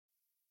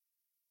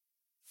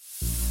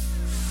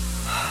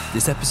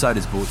This episode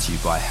is brought to you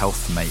by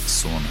HealthMate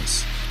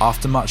Saunas.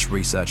 After much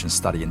research and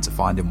study into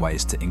finding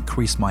ways to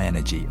increase my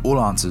energy, all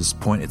answers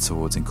pointed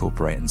towards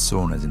incorporating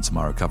saunas into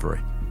my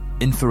recovery.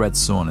 Infrared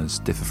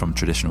saunas differ from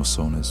traditional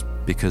saunas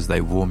because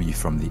they warm you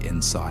from the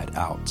inside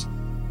out.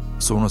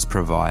 Saunas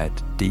provide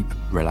deep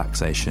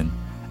relaxation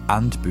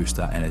and boost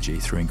our energy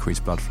through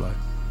increased blood flow,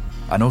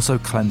 and also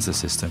cleanse the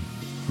system,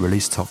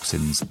 release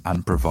toxins,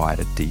 and provide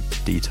a deep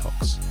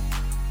detox.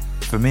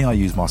 For me, I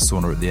use my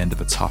sauna at the end of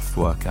a tough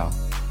workout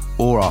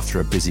or after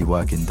a busy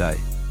working day.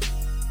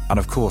 And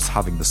of course,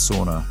 having the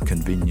sauna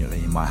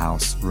conveniently in my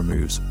house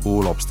removes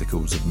all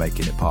obstacles of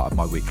making it part of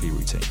my weekly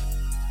routine.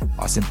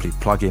 I simply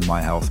plug in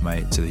my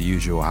HealthMate to the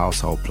usual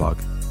household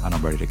plug and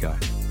I'm ready to go.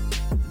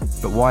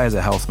 But why is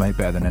a HealthMate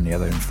better than any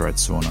other infrared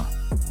sauna?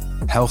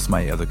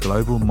 HealthMate are the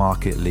global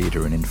market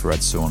leader in infrared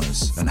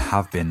saunas and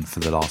have been for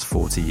the last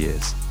 40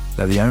 years.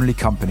 They're the only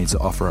company to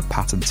offer a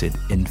patented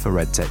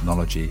infrared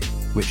technology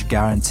which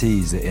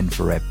guarantees that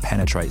infrared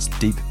penetrates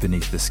deep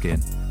beneath the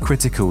skin,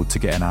 critical to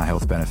getting our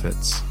health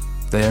benefits.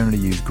 They only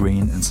use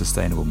green and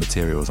sustainable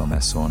materials on their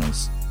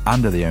saunas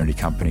and are the only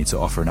company to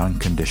offer an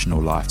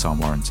unconditional lifetime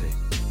warranty.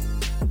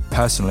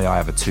 Personally, I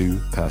have a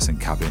 2-person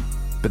cabin,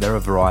 but there are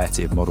a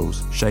variety of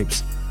models,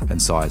 shapes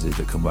and sizes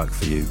that can work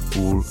for you,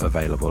 all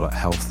available at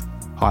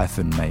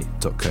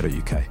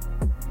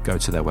health-mate.co.uk. Go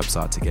to their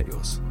website to get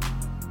yours.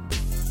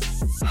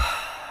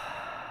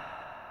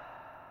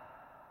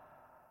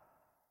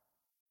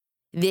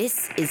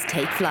 This is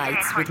Take Flight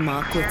with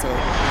Mark Whittle.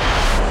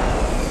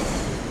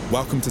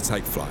 Welcome to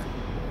Take Flight.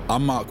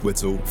 I'm Mark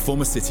Whittle,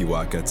 former city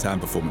worker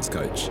turned performance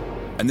coach,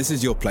 and this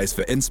is your place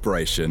for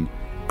inspiration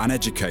and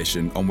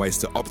education on ways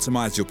to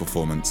optimize your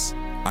performance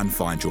and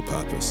find your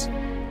purpose.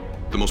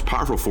 The most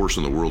powerful force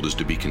in the world is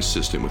to be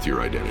consistent with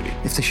your identity.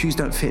 If the shoes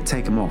don't fit,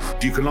 take them off.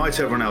 You can lie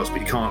to everyone else,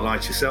 but you can't lie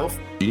to yourself.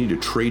 You need to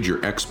trade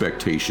your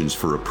expectations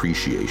for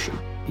appreciation.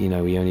 You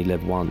know, we only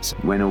live once.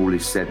 When all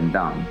is said and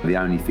done, the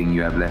only thing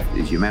you have left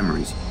is your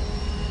memories.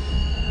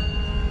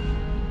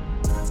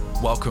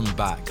 Welcome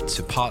back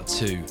to part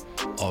 2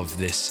 of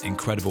this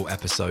incredible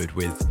episode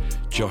with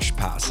Josh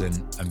Patterson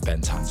and Ben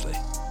Tansley.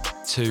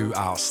 2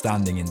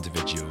 outstanding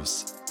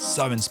individuals,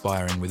 so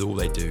inspiring with all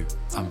they do,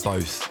 and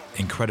both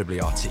incredibly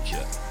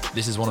articulate.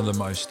 This is one of the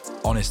most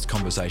honest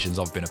conversations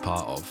I've been a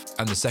part of,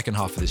 and the second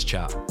half of this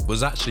chat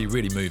was actually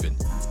really moving.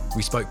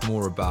 We spoke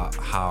more about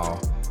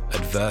how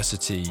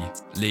adversity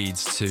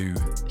leads to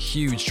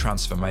huge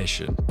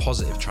transformation,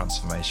 positive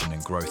transformation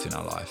and growth in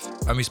our life.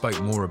 And we spoke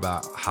more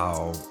about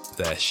how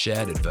their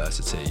shared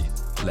adversity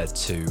led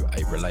to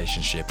a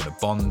relationship and a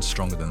bond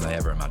stronger than they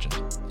ever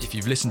imagined. If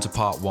you've listened to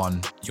part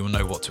 1, you'll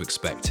know what to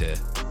expect here.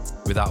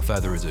 Without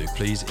further ado,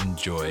 please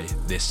enjoy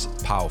this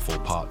powerful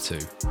part 2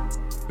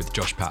 with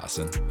Josh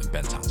Patterson and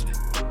Ben Tansley.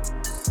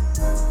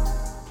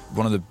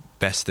 One of the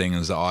best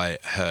things that I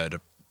heard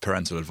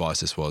parental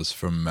advice this was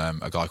from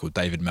a guy called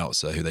David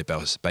Meltzer, who they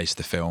based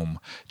the film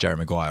Jerry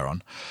Maguire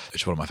on,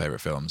 which is one of my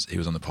favourite films. He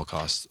was on the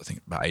podcast, I think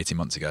about 18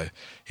 months ago.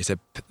 He said,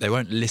 they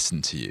won't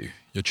listen to you.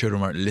 Your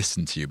children won't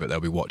listen to you, but they'll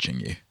be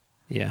watching you.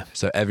 Yeah.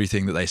 So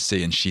everything that they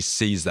see, and she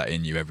sees that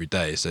in you every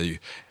day. So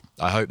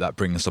I hope that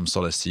brings some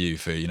solace to you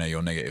for, you know,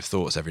 your negative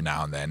thoughts every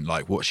now and then.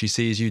 Like what she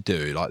sees you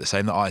do, like the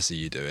same that I see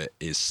you do it,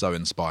 is so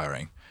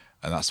inspiring.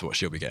 And that's what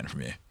she'll be getting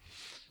from you.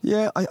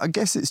 Yeah, I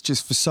guess it's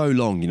just for so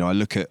long, you know, I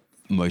look at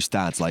most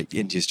dads, like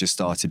India's just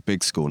started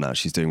big school now,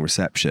 she's doing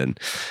reception,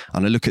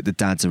 and I look at the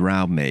dads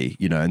around me,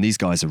 you know, and these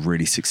guys are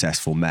really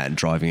successful men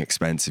driving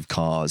expensive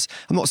cars.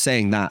 I'm not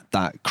saying that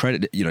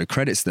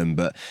credits them,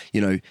 but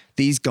you know,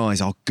 these guys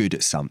are good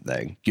at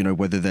something, you know,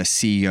 whether they're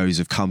CEOs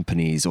of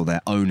companies or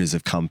they're owners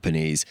of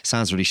companies.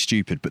 Sounds really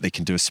stupid, but they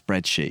can do a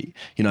spreadsheet.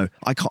 You know,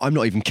 I'm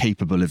not even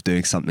capable of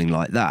doing something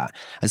like that.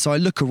 And so I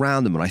look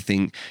around them and I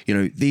think, you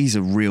know, these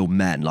are real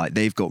men, like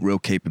they've got real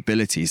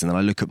capabilities. And then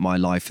I look at my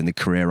life and the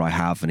career I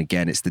have, and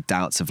again, it's the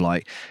doubts of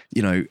like,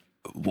 you know,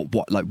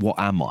 what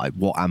am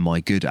I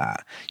good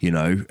at? You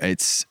know,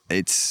 it's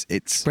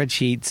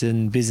spreadsheets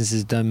and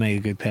businesses don't make a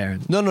good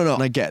parent. No.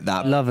 And I get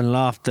that. Love and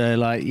laughter,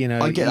 like, you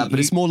know. I get that, but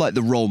it's more like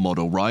the role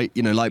model, right?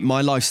 You know, like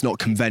my life's not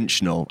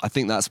conventional. I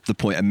think that's the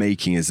point I'm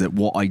making, is that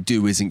what I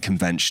do isn't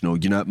conventional.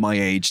 You know, at my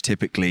age,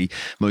 typically,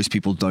 most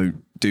people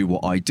don't do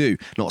what I do.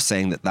 Not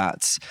saying that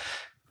that's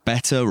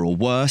better or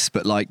worse,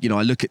 but like, you know,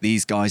 I look at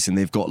these guys and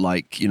they've got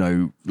like, you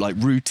know, like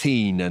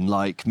routine and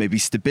like maybe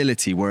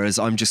stability, whereas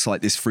I'm just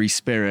like this free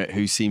spirit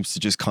who seems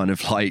to just kind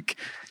of like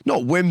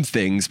not whim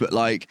things, but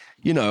like,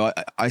 you know,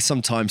 I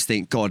sometimes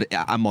think, God,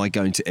 am I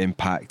going to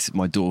impact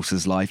my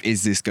daughter's life?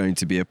 Is this going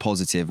to be a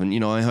positive? And, you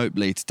know, I hope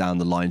later down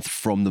the line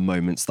from the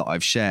moments that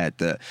I've shared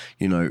that,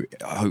 you know,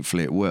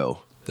 hopefully it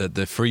will.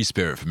 The free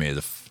spirit for me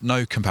is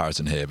no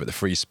comparison here, but the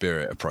free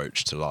spirit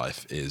approach to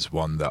life is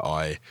one that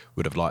I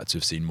would have liked to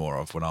have seen more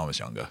of when I was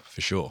younger, for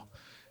sure.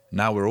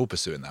 Now we're all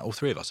pursuing that. All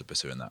three of us are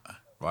pursuing that,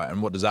 right?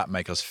 And what does that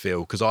make us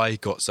feel? Because I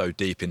got so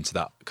deep into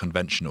that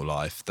conventional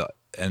life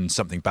and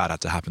something bad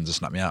had to happen to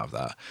snap me out of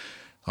that.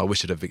 I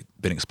wish I'd have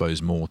been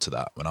exposed more to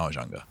that when I was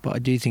younger. But I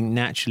do think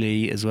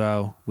naturally as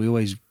well, we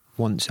always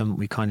want something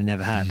we kind of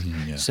never had.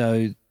 Yeah.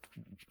 So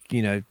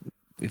you know,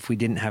 if we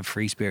didn't have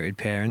free-spirited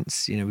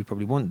parents, you know, we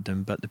probably wanted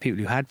them. But the people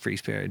who had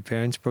free-spirited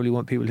parents probably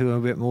want people who are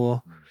a bit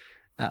more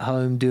at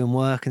home doing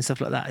work and stuff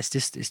like that. It's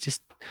just,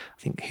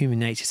 I think human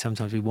nature,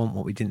 sometimes we want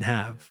what we didn't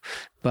have.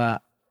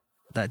 But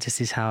that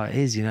just is how it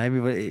is, you know.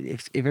 Everybody,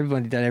 if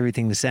everybody did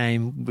everything the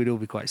same, we'd all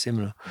be quite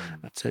similar.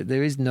 So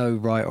there is no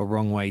right or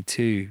wrong way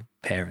to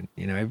parent.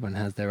 You know, everyone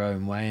has their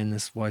own way, and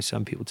that's why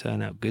some people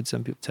turn out good,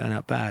 some people turn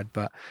out bad.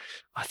 But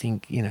I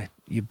think, you know,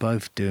 you're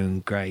both doing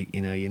great. You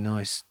know, you're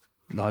nice,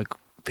 like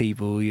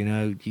people. You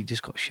know, you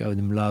just got to show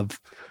them love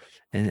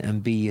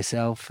and be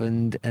yourself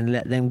and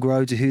let them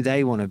grow to who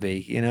they want to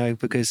be. You know,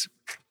 because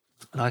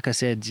like I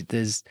said,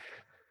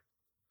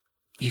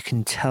 you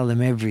can tell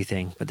them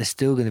everything, but they're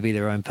still going to be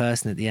their own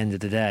person at the end of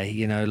the day.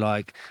 You know,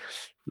 like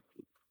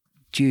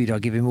Jude, I'll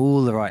give him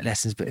all the right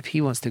lessons, but if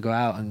he wants to go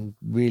out and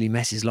really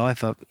mess his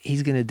life up,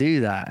 he's going to do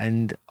that.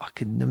 And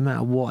no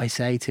matter what I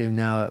say to him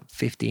now at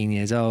 15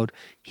 years old,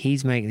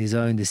 he's making his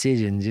own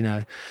decisions, you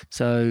know.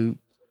 So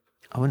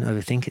I wouldn't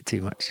overthink it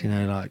too much, you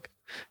know, like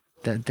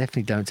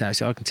definitely don't tell.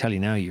 So I can tell you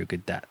now you're a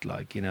good dad.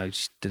 Like, you know,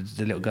 the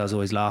little girl's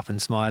always laughing,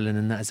 smiling,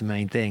 and that's the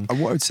main thing. And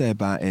what I would say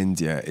about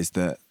India is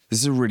that this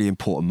is a really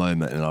important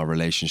moment in our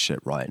relationship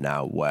right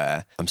now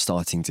where I'm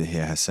starting to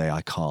hear her say,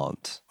 I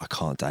can't,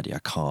 Daddy, I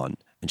can't.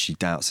 And she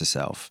doubts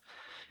herself.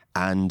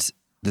 And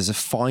there's a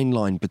fine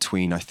line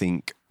between, I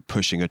think,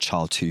 pushing a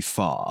child too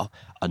far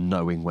and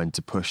knowing when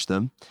to push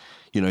them.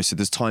 You know, so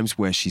there's times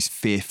where she's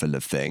fearful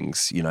of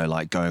things, you know,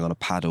 like going on a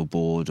paddle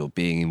board or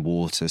being in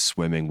water,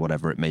 swimming,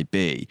 whatever it may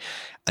be.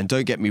 And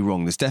don't get me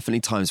wrong, there's definitely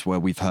times where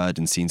we've heard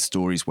and seen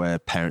stories where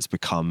parents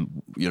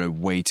become, you know,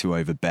 way too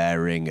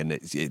overbearing and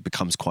it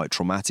becomes quite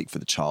traumatic for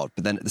the child.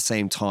 But then at the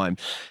same time,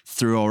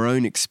 through our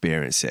own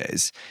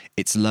experiences,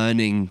 it's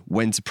learning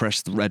when to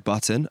press the red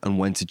button and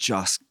when to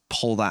just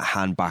pull that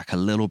hand back a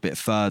little bit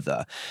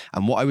further.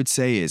 And what I would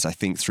say is, I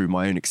think through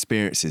my own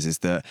experiences is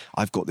that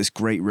I've got this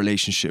great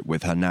relationship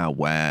with her now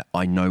where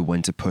I know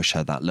when to push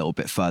her that little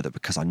bit further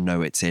because I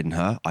know it's in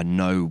her. I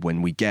know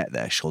when we get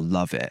there, she'll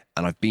love it.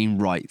 And I've been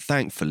right,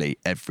 thankfully,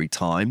 every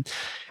time.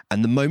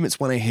 And the moments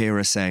when I hear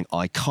her saying,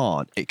 I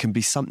can't, it can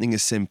be something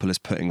as simple as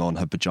putting on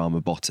her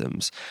pajama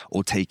bottoms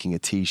or taking a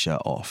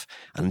t-shirt off.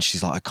 And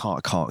she's like,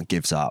 I can't, and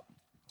gives up.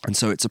 And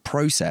so it's a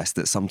process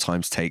that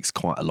sometimes takes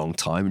quite a long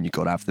time and you've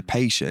got to have the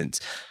patience.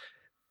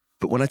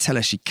 But when I tell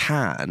her she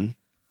can,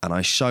 and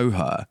I show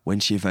her when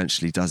she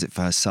eventually does it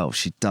for herself,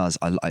 she does.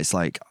 It's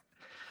like,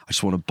 I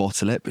just want to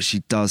bottle it, but she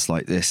does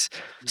like this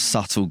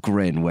subtle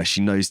grin where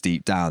she knows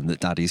deep down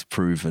that Daddy's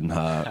proven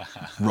her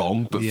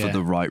wrong, but for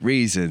the right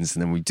reasons.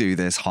 And then we do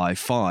this high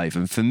five.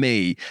 And for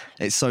me,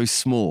 it's so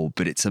small,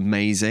 but it's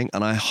amazing.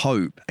 And I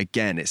hope,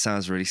 again, it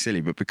sounds really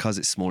silly, but because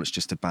it's small, it's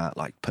just about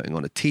like putting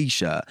on a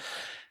t-shirt.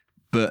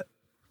 But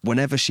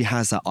whenever she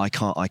has that, I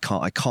can't,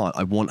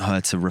 I want her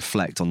to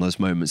reflect on those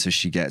moments as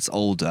she gets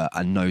older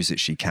and knows that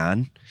she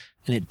can.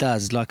 And it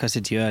does, like I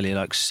said to you earlier,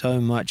 like so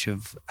much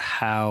of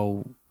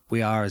how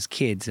we are as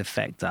kids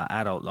affect our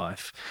adult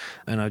life.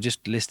 And I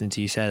just listening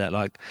to you say that,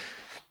 like,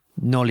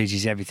 knowledge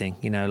is everything,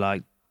 you know,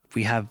 like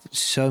we have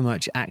so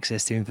much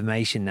access to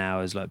information now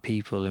as like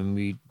people,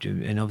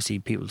 and obviously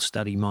people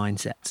study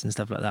mindsets and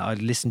stuff like that. I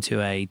listened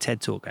to a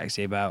TED talk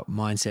actually about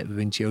mindset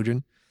within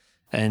children.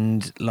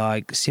 And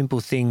like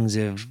simple things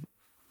of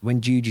when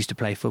Jude used to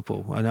play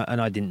football, and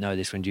I didn't know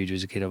this when Jude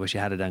was a kid. I wish I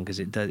had it done because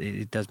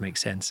it does make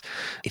sense.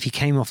 If he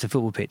came off the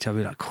football pitch, I'd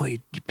be like, "Oh, you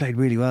played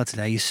really well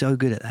today. You're so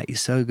good at that. You're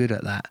so good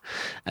at that."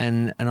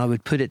 And I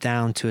would put it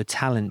down to a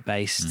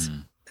talent-based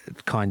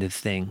kind of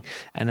thing.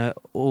 And I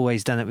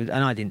always done it with,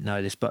 and I didn't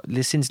know this, but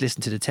since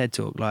listening to the TED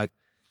talk, like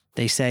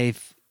they say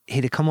if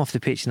he'd have come off the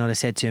pitch and I'd have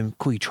said to him,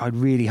 cool, you tried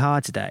really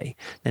hard today,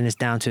 then it's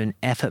down to an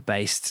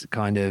effort-based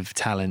kind of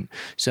talent.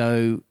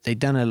 So they'd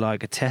done a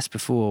test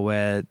before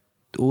where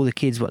all the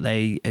kids, what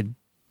they had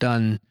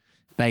done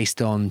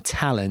based on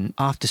talent,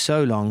 after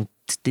so long,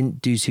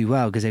 didn't do too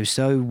well because they were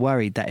so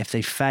worried that if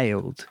they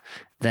failed,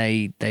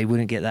 they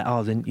wouldn't get that,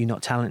 oh, then you're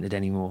not talented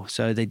anymore.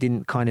 So they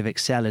didn't kind of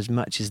excel as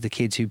much as the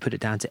kids who put it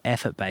down to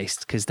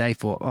effort-based because they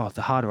thought, oh,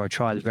 the harder I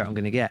try, the better I'm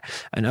going to get.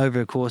 And over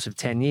a course of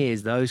 10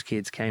 years, those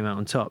kids came out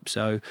on top.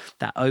 So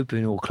that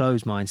open or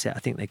closed mindset, I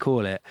think they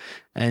call it.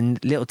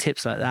 And little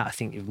tips like that, I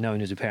think you've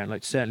known as a parent,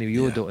 like certainly with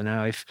your daughter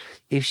now,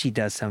 if she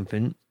does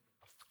something,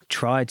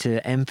 try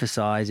to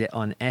emphasize it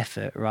on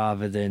effort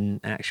rather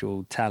than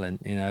actual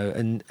talent, you know,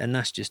 and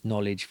that's just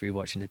knowledge through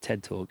watching the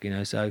TED talk, you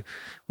know. So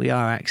we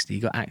are actually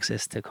got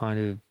access to kind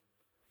of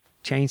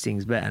change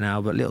things better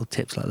now, but little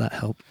tips like that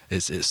help.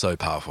 It's so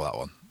powerful, that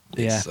one.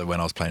 So when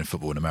I was playing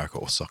football in America,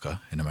 or soccer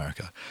in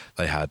America,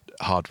 they had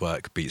hard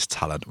work beats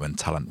talent when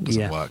talent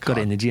doesn't work. Got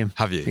it in the gym.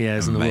 Have you? Yeah,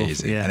 it's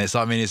amazing. Yeah. And it's,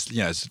 I mean, it's,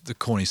 you know, it's the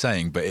corny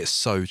saying, but it's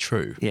so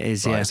true. It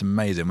is, right? yeah. It's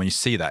amazing when you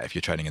see that if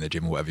you're training in the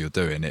gym or whatever you're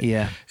doing.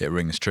 It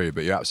rings true.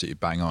 But you're absolutely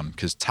bang on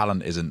because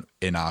talent isn't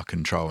in our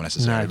control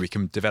necessarily. No. We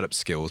can develop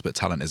skills, but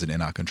talent isn't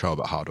in our control.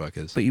 But hard work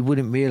is. But you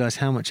wouldn't realise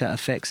how much that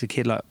affects a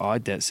kid. Like I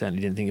certainly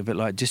didn't think of it.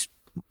 Like just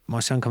my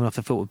son coming off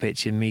the football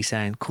pitch and me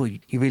saying, cool,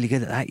 you're really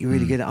good at that, you're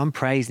really good at that. I'm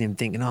praising him,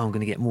 thinking, oh, I'm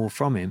going to get more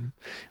from him.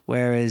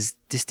 Whereas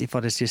just if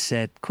I'd have just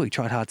said, cool, you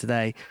tried hard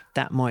today,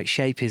 that might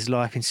shape his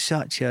life in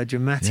such a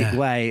dramatic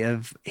way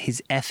of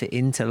his effort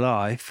into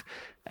life.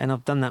 And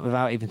I've done that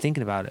without even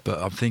thinking about it. But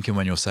I'm thinking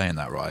when you're saying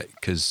that, right,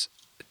 because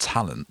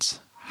talent,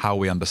 how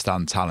we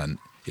understand talent,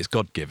 is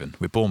God-given.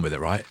 We're born with it,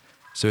 right?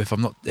 So if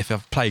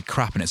I've played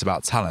crap and it's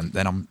about talent,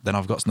 then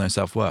I've got no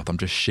self-worth. I'm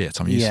just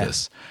shit. I'm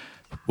useless.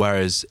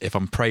 Whereas if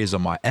I'm praised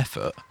on my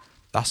effort,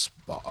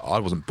 I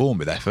wasn't born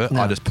with effort.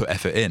 No. I just put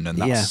effort in, and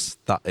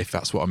if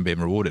that's what I'm being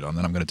rewarded on,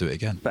 then I'm going to do it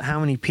again. But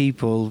how many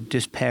people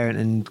just parent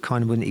and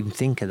kind of wouldn't even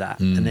think of that?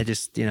 And they're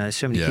just, there's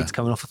so many kids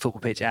coming off a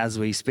football pitch as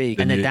we speak,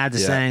 and their dads are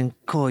saying,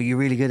 cool, you're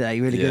really good at that,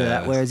 you're really good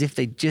at that. Whereas if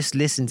they just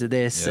listen to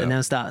this and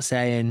they'll start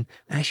saying,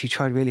 actually, you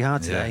tried really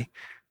hard today,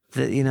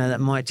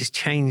 that might just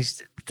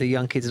change the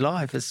young kid's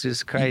life. It's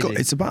just crazy.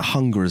 It's about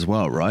hunger as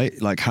well, right?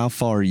 Like, how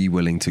far are you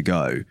willing to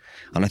go?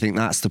 And I think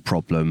that's the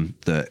problem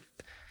that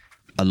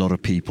a lot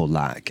of people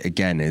lack,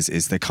 again, is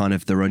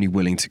they're only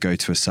willing to go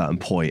to a certain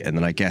point, and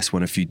then I guess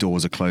when a few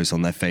doors are closed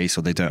on their face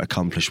or they don't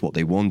accomplish what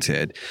they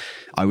wanted,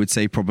 I would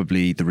say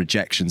probably the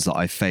rejections that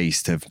I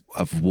faced of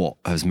what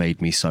has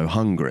made me so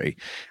hungry.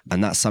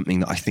 And that's something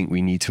that I think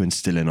we need to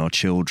instill in our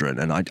children.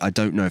 And I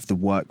don't know if the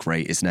work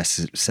rate is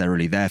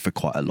necessarily there for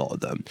quite a lot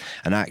of them.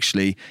 And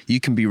actually, you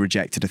can be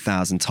rejected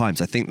 1,000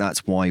 times. I think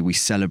that's why we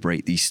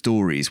celebrate these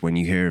stories when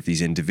you hear of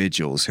these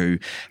individuals who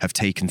have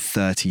taken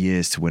 30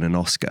 years to win an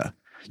Oscar,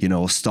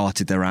 or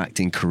started their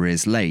acting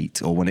careers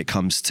late, or when it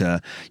comes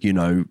to,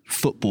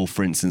 football,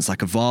 for instance,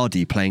 like a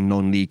Vardy playing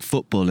non-league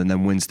football and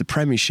then wins the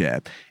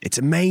Premiership. It's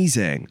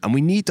amazing. And we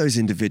need those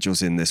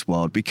individuals in this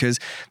world, because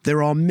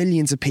there are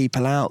millions of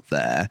people out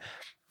there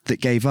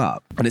that gave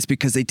up, and it's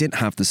because they didn't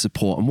have the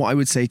support. And what I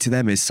would say to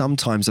them is,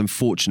 sometimes,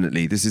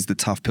 unfortunately, this is the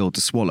tough pill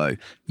to swallow.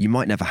 You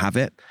might never have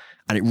it.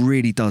 And it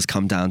really does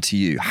come down to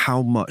you.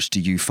 How much do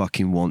you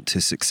fucking want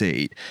to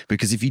succeed?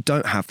 Because if you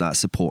don't have that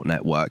support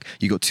network,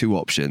 you got two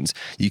options.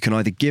 You can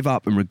either give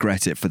up and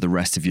regret it for the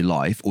rest of your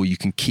life, or you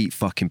can keep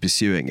fucking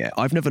pursuing it.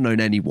 I've never known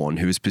anyone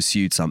who has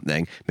pursued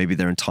something maybe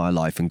their entire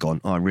life and gone,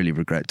 oh, I really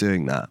regret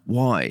doing that.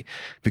 Why?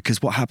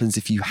 Because what happens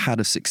if you had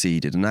have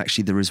succeeded? And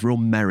actually, there is real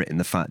merit in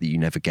the fact that you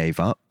never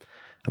gave up.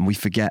 And we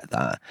forget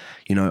that.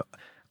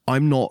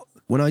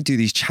 When I do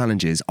these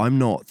challenges, I'm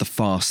not the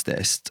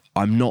fastest.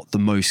 I'm not the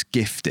most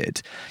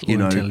gifted,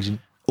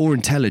 or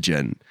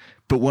intelligent.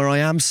 But where I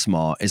am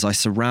smart is I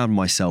surround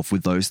myself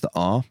with those that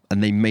are,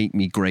 and they make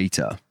me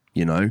greater,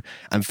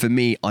 And for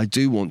me, I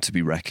do want to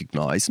be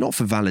recognized, not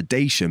for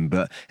validation,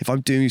 but if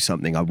I'm doing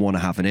something, I want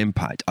to have an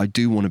impact. I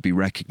do want to be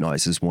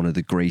recognized as one of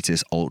the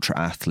greatest ultra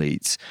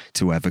athletes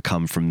to ever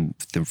come from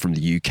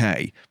the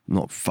UK.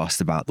 Not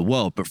fussed about the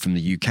world, but from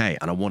the UK.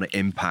 And I want to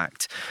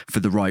impact for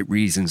the right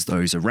reasons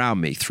those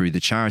around me through the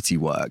charity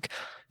work.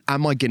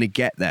 Am I going to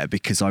get there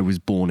because I was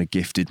born a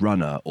gifted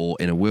runner or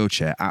in a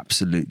wheelchair?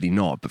 Absolutely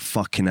not. But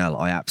fucking hell,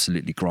 I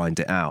absolutely grind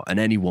it out. And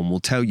anyone will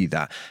tell you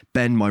that.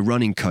 Ben, my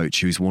running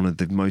coach, who's one of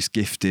the most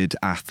gifted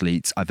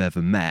athletes I've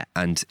ever met,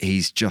 and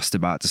he's just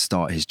about to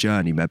start his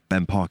journey.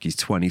 Ben Park, he's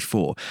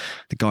 24.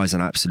 The guy's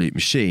an absolute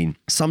machine.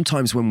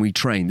 Sometimes when we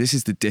train, this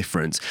is the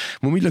difference.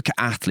 When we look at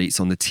athletes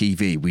on the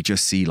TV, we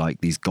just see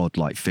like these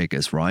godlike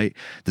figures, right?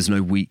 There's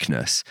no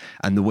weakness.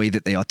 And the way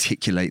that they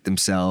articulate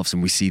themselves,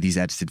 and we see these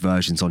edited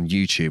versions on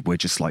YouTube, we're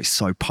just like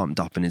so pumped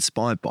up and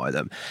inspired by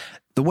them.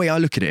 The way I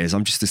look at it is,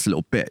 I'm just this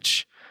little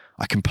bitch.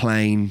 I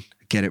complain,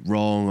 get it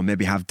wrong, or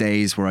maybe have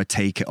days where I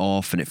take it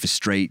off and it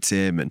frustrates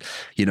him. And,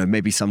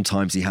 maybe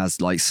sometimes he has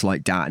like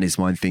slight doubt in his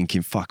mind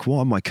thinking, fuck,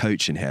 what am I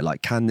coaching here?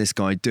 Like, can this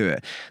guy do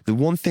it? The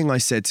one thing I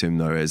said to him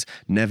though is,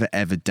 never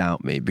ever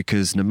doubt me,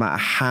 because no matter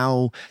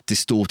how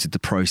distorted the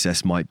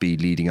process might be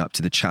leading up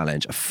to the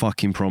challenge, I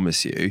fucking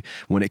promise you,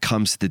 when it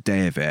comes to the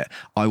day of it,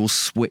 I will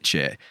switch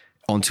it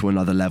onto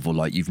another level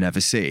like you've never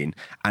seen.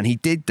 And he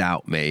did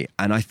doubt me.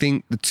 And I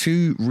think the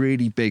two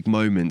really big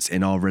moments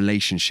in our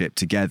relationship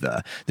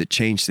together that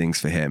changed things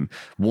for him,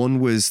 one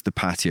was the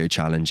patio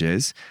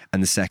challenges,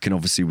 and the second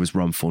obviously was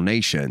Run for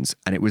Nations.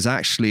 And it was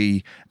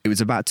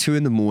about 2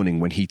 a.m.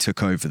 when he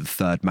took over the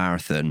third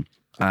marathon.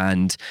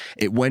 And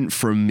it went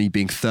from me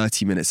being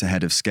 30 minutes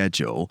ahead of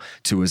schedule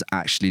to us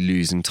actually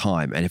losing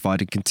time. And if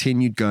I'd have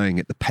continued going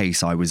at the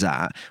pace I was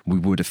at, we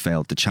would have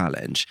failed the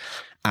challenge.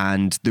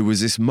 And there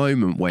was this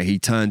moment where he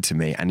turned to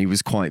me and he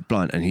was quite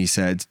blunt and he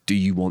said, do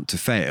you want to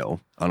fail?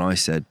 And I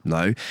said,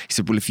 no. He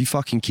said, well, if you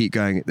fucking keep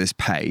going at this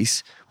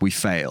pace, we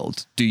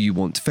failed. Do you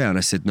want to fail? And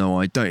I said, no,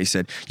 I don't. He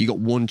said, you got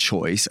one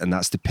choice, and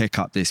that's to pick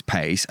up this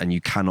pace, and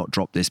you cannot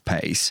drop this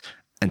pace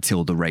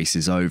until the race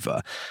is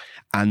over.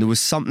 And there was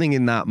something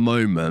in that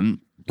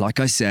moment like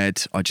I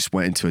said, I just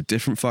went into a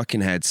different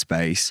fucking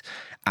headspace,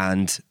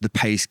 and the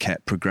pace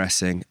kept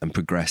progressing and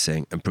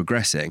progressing and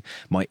progressing.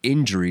 My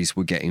injuries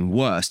were getting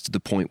worse to the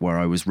point where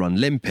I was run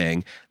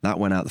limping. That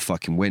went out the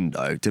fucking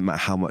window. Didn't matter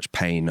how much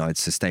pain I'd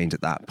sustained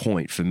at that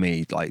point. For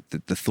me, like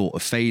the thought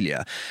of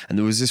failure. And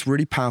there was this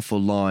really powerful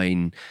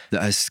line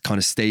that has kind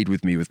of stayed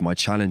with me with my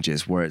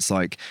challenges, where it's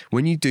like,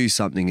 when you do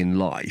something in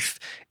life,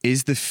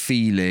 is the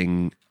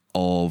feeling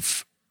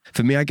of,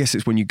 for me, I guess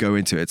it's when you go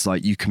into it, it's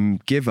like you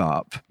can give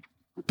up,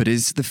 but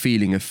is the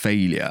feeling of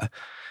failure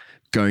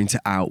going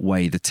to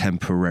outweigh the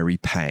temporary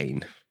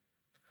pain?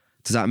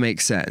 Does that make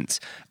sense?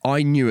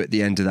 I knew at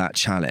the end of that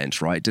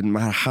challenge, right? It didn't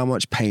matter how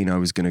much pain I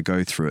was going to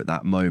go through at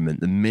that moment.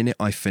 The minute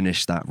I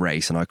finished that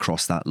race and I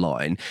crossed that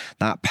line,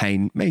 that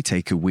pain may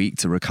take a week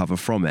to recover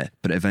from it,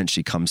 but it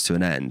eventually comes to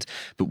an end.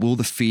 But will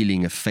the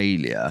feeling of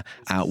failure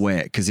outweigh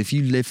it? Because if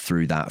you live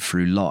through that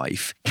through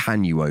life,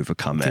 can you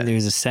overcome I think it? there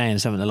was a saying,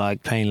 something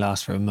like pain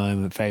lasts for a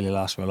moment, failure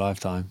lasts for a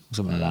lifetime,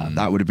 something like that.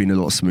 That would have been a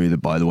lot smoother,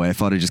 by the way.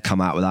 If I'd have just come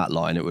out with that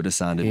line, it would have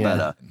sounded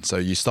better. So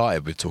you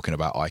started with talking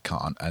about I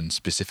can't, and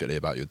specifically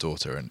about your daughter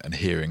and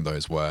hearing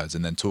those words,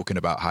 and then talking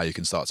about how you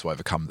can start to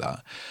overcome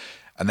that.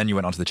 And then you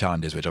went on to the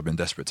challenges, which I've been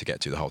desperate to get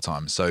to the whole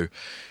time. So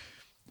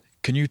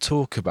can you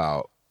talk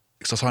about,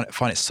 because I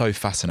find it so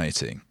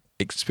fascinating,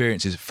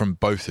 experiences from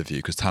both of you,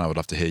 because Tanner, I would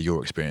love to hear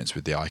your experience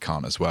with the I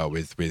can't as well,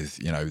 with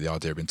you know, the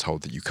idea of being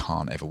told that you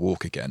can't ever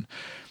walk again.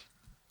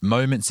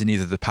 Moments in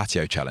either the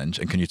patio challenge,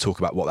 and can you talk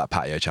about what that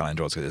patio challenge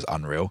was, because it's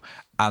unreal,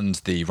 and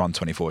the Run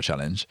 24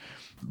 challenge,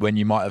 when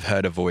you might have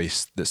heard a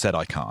voice that said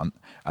I can't,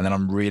 and then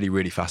I'm really,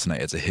 really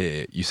fascinated to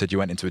hear, you said you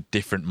went into a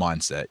different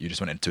mindset, you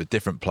just went into a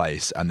different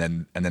place, and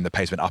then the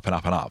pace went up and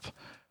up and up.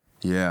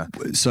 Yeah.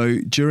 So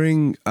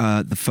during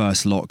the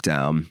first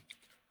lockdown,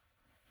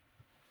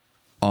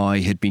 I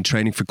had been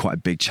training for quite a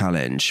big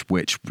challenge,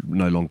 which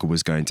no longer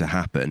was going to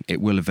happen. It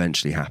will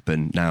eventually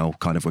happen now,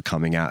 kind of we're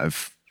coming out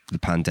of the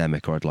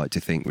pandemic, or I'd like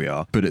to think we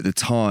are. But at the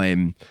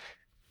time,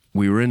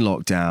 we were in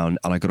lockdown,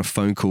 and I got a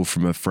phone call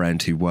from a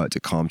friend who worked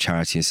at Calm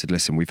Charity and said,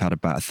 listen, we've had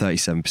about a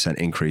 37%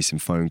 increase in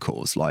phone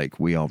calls. Like,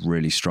 we are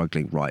really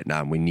struggling right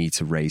now and we need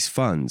to raise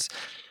funds.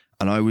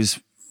 And I was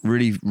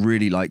really,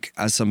 really, like,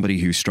 as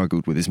somebody who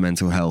struggled with his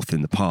mental health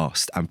in the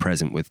past and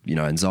present with, you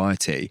know,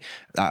 anxiety,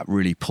 that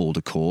really pulled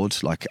a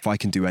chord. Like, if I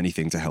can do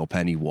anything to help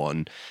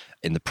anyone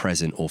in the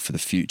present or for the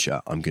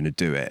future, I'm going to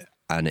do it.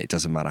 And it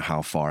doesn't matter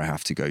how far I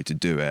have to go to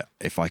do it.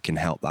 If I can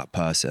help that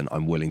person,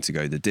 I'm willing to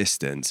go the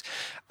distance.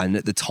 And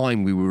at the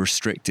time, we were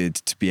restricted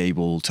to be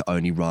able to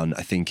only run,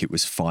 I think it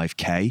was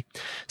 5K.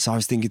 So I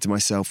was thinking to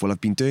myself, well,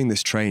 I've been doing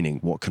this training.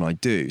 What can I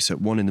do? So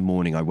at 1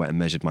 a.m, I went and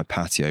measured my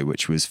patio,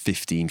 which was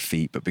 15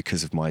 feet. But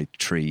because of my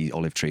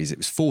olive trees, it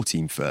was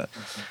 14 foot.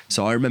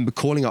 So I remember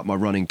calling up my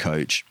running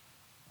coach.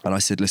 And I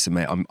said, listen,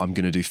 mate, I'm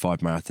going to do 5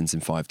 marathons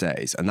in 5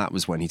 days. And that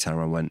was when he turned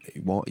around and went,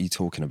 what are you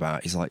talking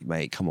about? He's like,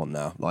 mate, come on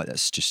now. Like,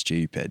 that's just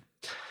stupid.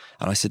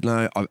 And I said,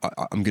 no,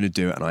 I'm going to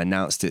do it. And I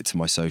announced it to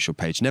my social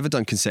page. Never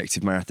done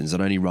consecutive marathons.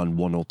 I'd only run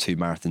 1 or 2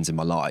 marathons in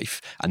my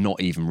life, and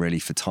not even really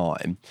for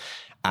time.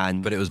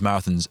 But it was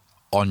marathons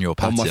on your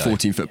patio. On my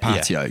 14-foot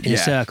patio. In a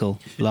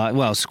circle, like,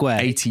 well, square.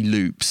 80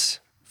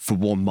 loops for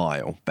 1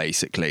 mile,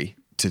 basically,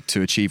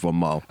 to achieve 1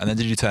 mile. And then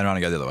did you turn around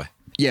and go the other way?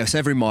 Yes,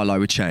 every mile I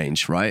would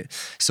change, right?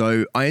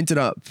 So I ended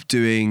up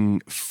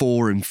doing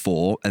 4 and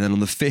 4. And then on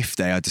the 5th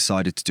day, I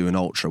decided to do an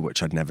ultra,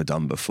 which I'd never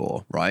done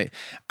before, right?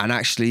 And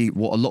actually,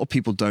 what a lot of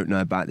people don't know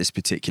about this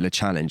particular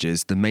challenge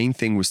is the main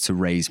thing was to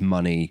raise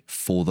money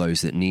for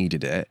those that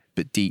needed it.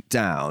 But deep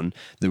down,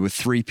 there were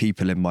 3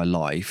 people in my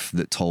life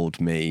that told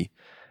me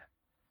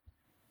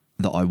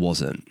that I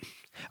wasn't.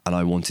 And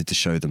I wanted to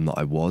show them that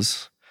I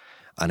was.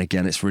 And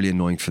again, it's really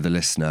annoying for the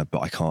listener, but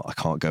I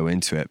can't go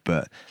into it.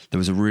 But there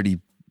was a really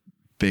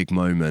big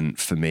moment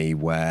for me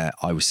where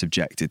I was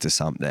subjected to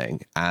something,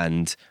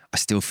 and I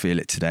still feel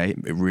it today.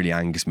 It really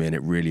angers me and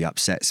it really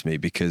upsets me,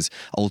 because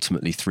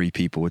ultimately 3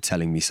 people were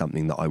telling me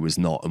something that I was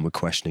not and were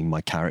questioning my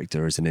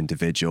character as an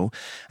individual.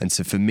 And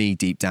so for me,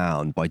 deep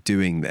down, by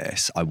doing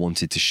this, I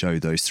wanted to show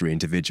those 3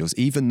 individuals,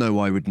 even though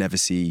I would never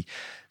see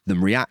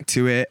them react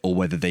to it or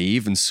whether they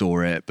even saw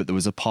it, but there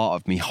was a part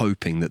of me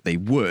hoping that they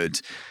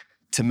would,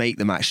 to make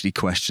them actually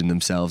question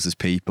themselves as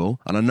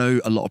people. And I know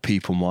a lot of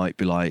people might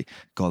be like,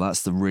 God,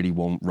 that's the really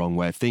wrong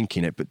way of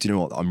thinking it. But do you know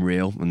what? I'm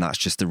real, and that's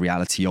just the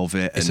reality of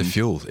it. It's a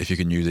fuel, if you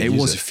can use it. It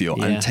was a fuel.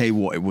 Yeah. And tell you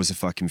what, it was a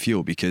fucking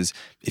fuel, because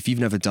if you've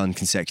never done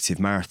consecutive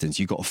marathons,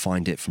 you've got to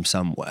find it from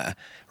somewhere,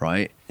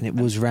 right? And it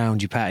was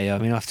round your patio. I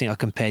mean, I think I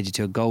compared you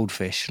to a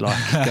goldfish, like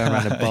going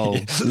around a bowl.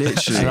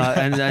 Literally.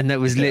 And it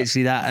was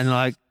literally that. And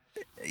like,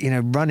 you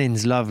know,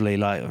 running's lovely.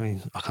 Like, I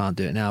mean, I can't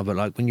do it now, but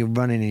like when you're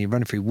running and you're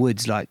running through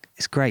woods, like,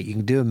 it's great. You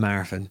can do a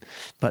marathon,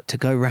 but to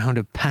go round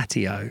a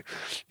patio,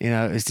 you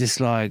know, it's just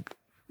like,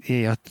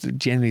 yeah, I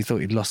genuinely thought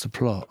you'd lost the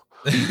plot.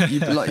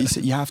 Like you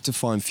said, you have to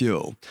find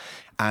fuel.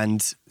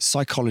 And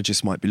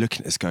psychologists might be looking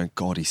at this going,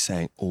 God, he's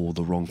saying all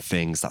the wrong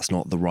things. That's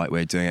not the right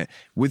way of doing it.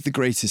 With the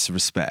greatest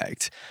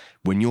respect,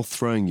 when you're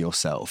throwing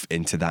yourself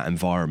into that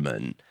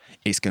environment,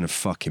 it's going to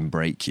fucking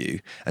break you.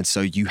 And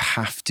so you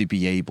have to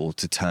be able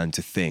to turn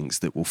to things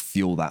that will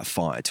fuel that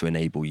fire to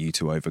enable you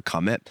to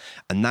overcome it.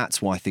 And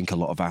that's why I think a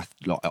lot of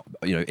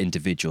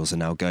individuals are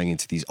now going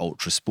into these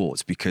ultra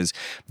sports, because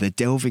they're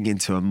delving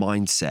into a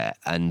mindset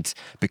and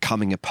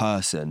becoming a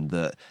person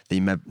that they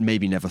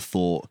maybe never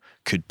thought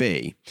could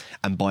be.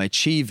 And by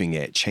achieving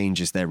it,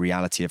 changes their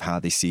reality of how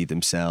they see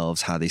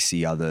themselves, how they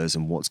see others,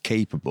 and what's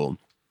capable.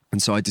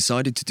 And so I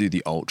decided to do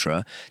the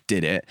ultra,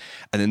 did it.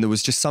 And then there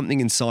was just something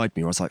inside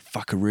me where I was like,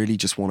 fuck, I really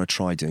just want to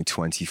try doing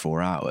 24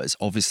 hours.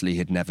 Obviously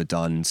had never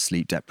done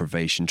sleep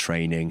deprivation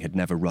training, had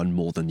never run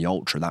more than the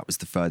ultra. That was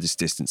the furthest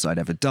distance I'd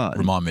ever done.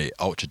 Remind me,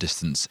 ultra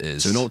distance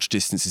is? So an ultra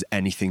distance is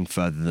anything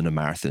further than a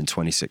marathon,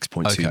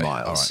 26.2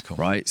 miles. All right, cool.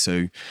 Right?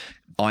 So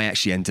I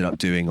actually ended up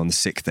doing on the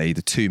 6th day,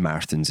 the 2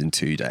 marathons in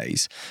 2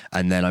 days.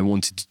 And then I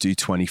wanted to do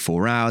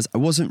 24 hours. I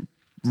wasn't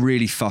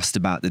really fussed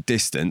about the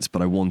distance, but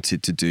I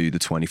wanted to do the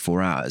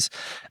 24 hours.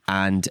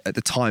 And at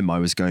the time I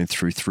was going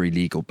through 3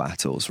 legal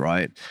battles,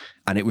 right?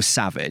 And it was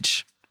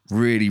savage,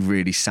 really,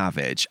 really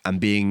savage. And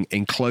being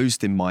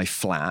enclosed in my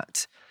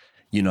flat,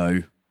 you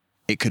know,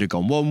 it could have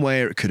gone one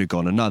way or it could have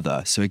gone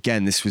another. So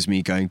again, this was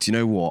me going, do you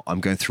know what?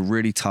 I'm going through a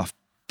really tough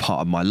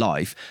part of my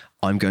life.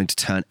 I'm going to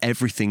turn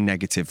everything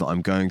negative that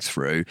I'm going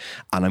through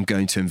and I'm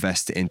going to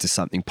invest it into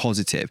something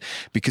positive.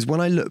 Because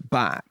when I look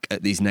back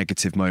at these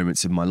negative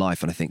moments in my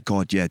life and I think,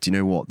 God, yeah, do you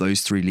know what?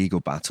 Those 3 legal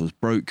battles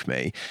broke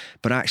me.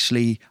 But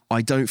actually,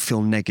 I don't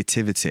feel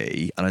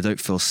negativity and I don't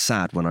feel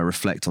sad when I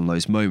reflect on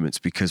those moments,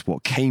 because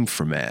what came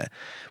from it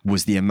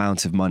was the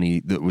amount of money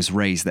that was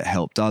raised that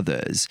helped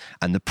others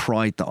and the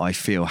pride that I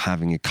feel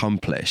having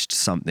accomplished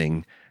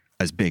something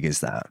as big as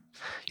that.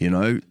 You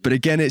know, but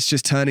again, it's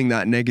just turning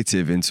that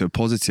negative into a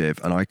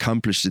positive. And I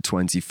accomplished the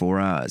 24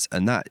 hours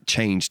and that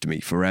changed me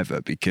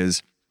forever,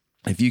 because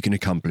if you can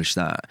accomplish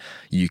that,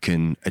 you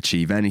can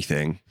achieve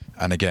anything.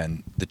 And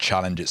again, the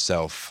challenge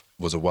itself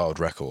was a world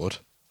record.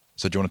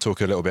 So do you want to talk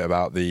a little bit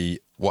about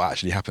what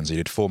actually happens? You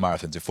did 4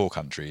 marathons in 4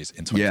 countries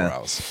in 24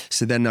 hours.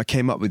 So then I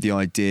came up with the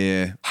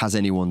idea, has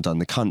anyone done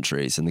the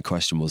countries? And the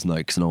question was no,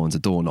 because no one's a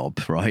doorknob,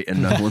 right?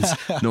 And no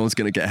one's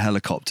going to get a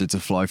helicopter to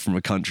fly from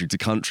a country to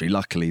country.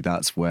 Luckily,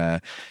 that's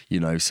where,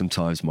 you know,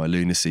 sometimes my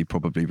lunacy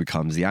probably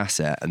becomes the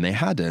asset, and they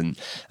hadn't.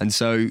 And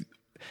so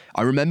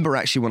I remember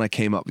actually when I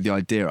came up with the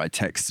idea, I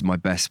texted my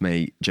best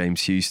mate,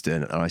 James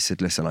Houston, and I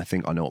said, listen, I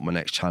think I know what my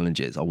next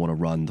challenge is. I want to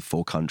run the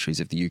 4 countries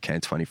of the UK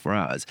in 24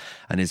 hours.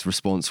 And his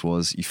response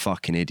was, you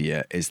fucking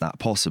idiot, is that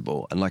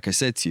possible? And like I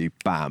said to you,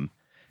 bam,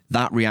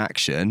 that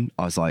reaction,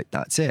 I was like,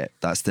 that's it.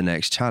 That's the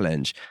next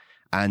challenge.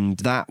 And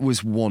that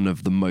was one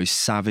of the most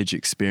savage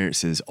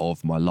experiences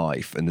of my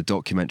life. And the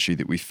documentary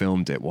that we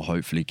filmed it will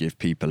hopefully give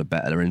people a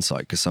better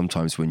insight, because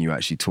sometimes when you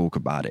actually talk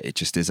about it, it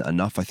just isn't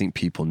enough. I think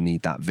people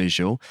need that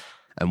visual.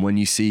 And when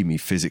you see me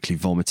physically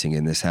vomiting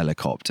in this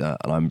helicopter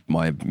and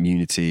my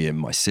immunity and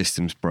my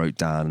systems broke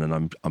down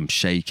and I'm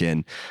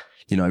shaking,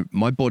 you know,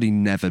 my body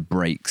never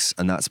breaks.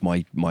 And that's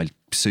my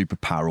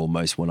superpower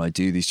almost when I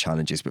do these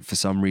challenges. But for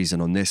some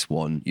reason on this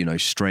one, you know,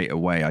 straight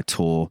away I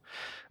tore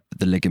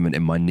the ligament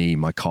in my knee,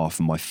 my calf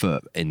and my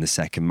foot in the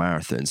second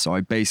marathon. So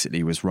I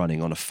basically was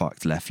running on a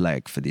fucked left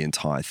leg for the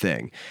entire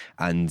thing.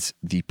 And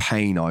the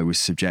pain I was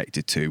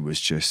subjected to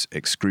was just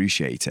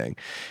excruciating.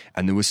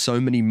 And there were so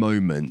many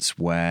moments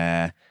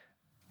where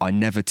I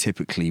never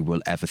typically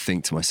will ever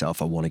think to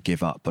myself, I want to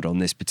give up. But on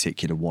this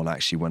particular one,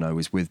 actually, when I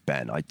was with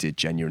Ben, I did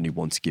genuinely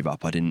want to give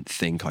up. I didn't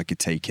think I could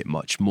take it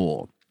much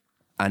more.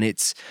 And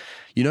it's,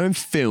 you know, in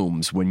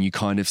films when you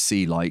kind of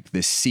see like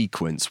this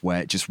sequence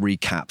where it just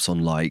recaps on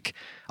like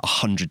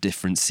 100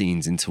 different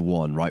scenes into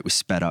one, right, with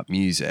sped up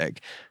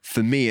music.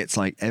 For me, it's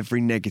like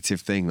every negative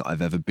thing that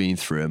I've ever been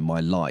through in my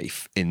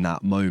life in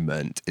that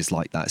moment is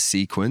like that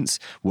sequence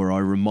where I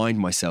remind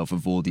myself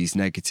of all these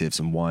negatives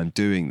and why I'm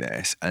doing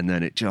this. And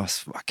then it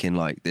just fucking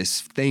like this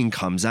thing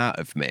comes out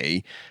of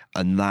me.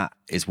 And that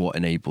is what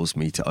enables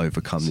me to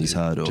overcome these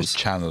hurdles. Just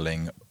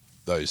channeling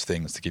those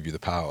things to give you the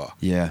power.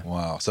 Yeah.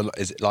 Wow. So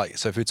is it like,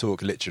 so if we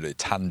talk literally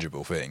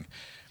tangible thing,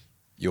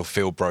 you'll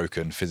feel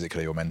broken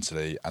physically or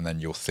mentally, and then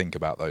you'll think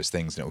about those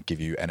things and it'll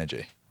give you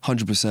energy.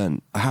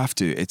 100%. I have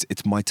to.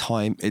 It's my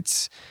time.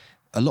 It's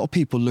a lot of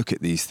people look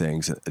at these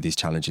things, at these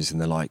challenges,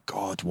 and they're like,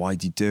 God, why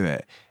do you do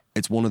it?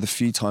 It's one of the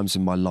few times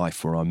in my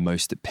life where I'm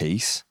most at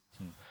peace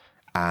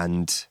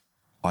and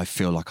I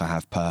feel like I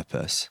have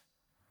purpose.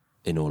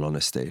 In all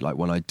honesty, like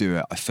when I do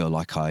it, I feel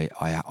like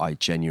I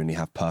genuinely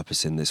have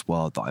purpose in this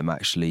world, that I'm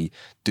actually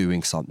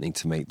doing something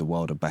to make the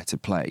world a better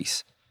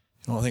place.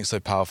 You know what I think is so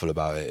powerful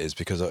about it is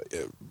because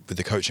with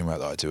the coaching work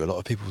that I do, a lot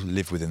of people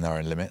live within their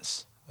own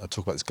limits. I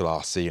talk about this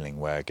glass ceiling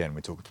where, again,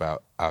 we talked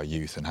about our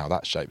youth and how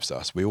that shapes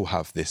us. We all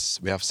have this,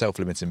 we have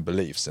self-limiting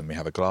beliefs and we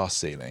have a glass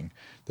ceiling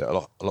that a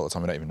lot of the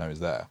time we don't even know is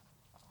there.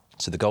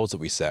 So the goals that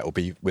we set will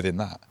be within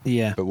that.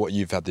 Yeah. But what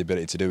you've had the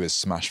ability to do is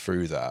smash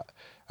through that.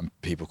 And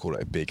people call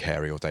it a big,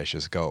 hairy,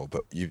 audacious goal.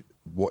 But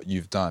what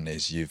you've done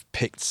is you've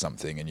picked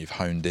something and you've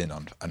honed in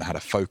on and had a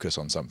focus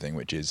on something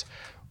which is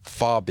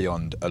far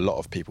beyond a lot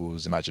of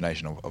people's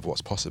imagination of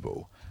what's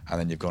possible. And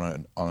then you've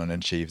gone on and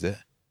achieved it.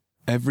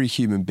 Every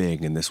human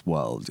being in this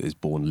world is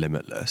born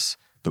limitless,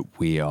 but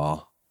we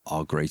are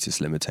our greatest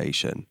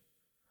limitation.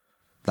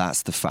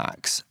 That's the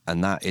facts.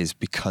 And that is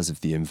because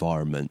of the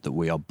environment that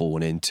we are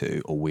born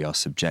into or we are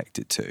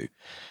subjected to.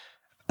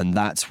 And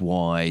that's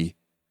why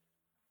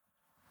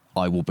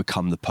I will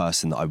become the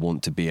person that I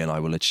want to be and I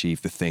will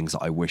achieve the things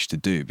that I wish to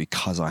do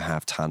because I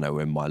have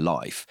Tano in my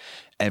life.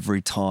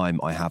 Every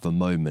time I have a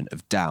moment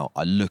of doubt,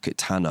 I look at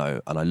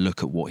Tano and I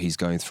look at what he's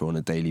going through on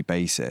a daily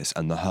basis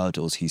and the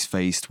hurdles he's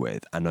faced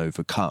with and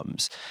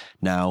overcomes.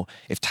 Now,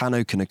 if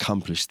Tano can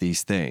accomplish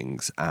these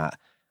things at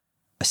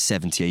a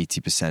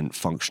 70-80%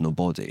 functional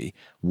body,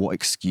 what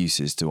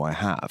excuses do I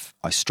have?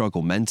 I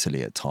struggle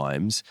mentally at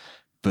times,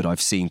 but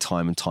I've seen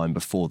time and time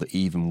before that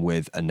even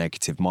with a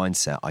negative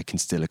mindset, I can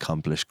still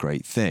accomplish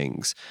great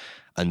things.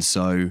 And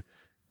so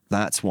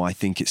that's why I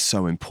think it's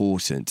so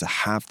important to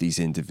have these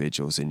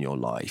individuals in your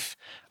life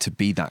to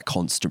be that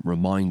constant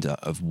reminder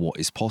of what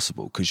is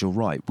possible. Because you're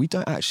right, we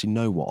don't actually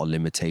know what our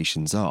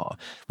limitations are.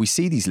 We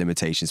see these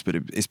limitations, but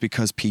it's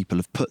because people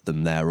have put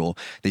them there or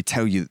they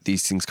tell you that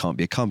these things can't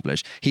be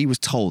accomplished. He was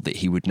told that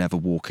he would never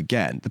walk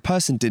again. The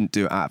person didn't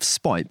do it out of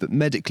spite, but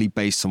medically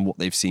based on what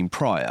they've seen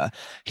prior,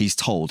 he's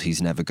told he's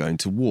never going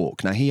to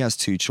walk. Now he has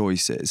two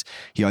choices.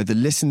 He either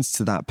listens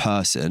to that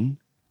person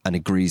and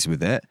agrees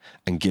with it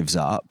and gives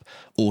up,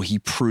 or he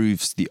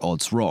proves the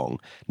odds wrong.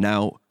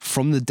 Now,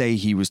 from the day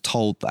he was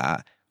told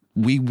that,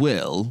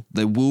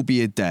 there will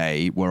be a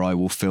day where I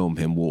will film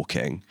him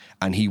walking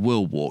and he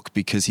will walk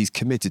because he's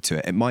committed to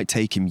it. It might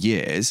take him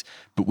years,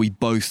 but we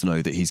both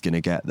know that he's going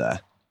to get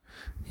there.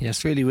 Yeah,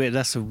 it's really weird.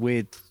 That's a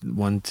weird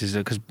one to,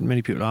 because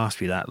many people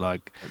ask me that,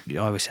 like I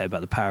always say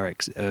about the power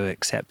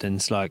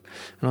acceptance, like,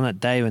 and on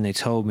that day when they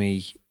told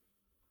me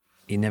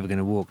you're never going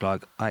to walk,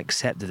 like I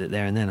accepted it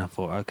there and then. I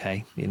thought,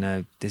 okay,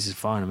 this is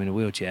fine, I'm in a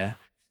wheelchair.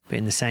 But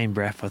in the same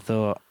breath I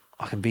thought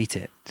I can beat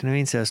it. Do you know what I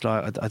mean? So it's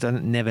like I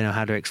don't never know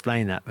how to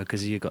explain that,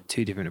 because you've got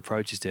two different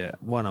approaches to it.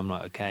 One, I'm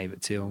like, okay,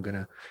 but two, I'm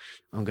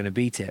gonna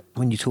beat it.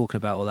 When you're talking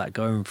about all that,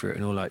 going through it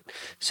and all, like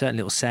certain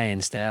little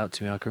sayings stay out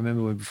to me. I can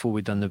remember before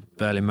we'd done the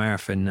Berlin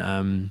Marathon,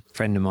 a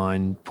friend of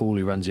mine, Paul,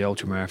 who runs the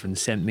ultra marathon,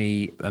 sent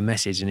me a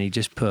message and he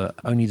just put,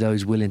 only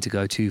those willing to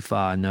go too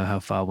far know how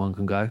far one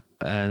can go.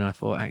 And I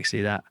thought,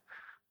 actually, that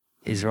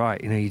is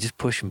right. You just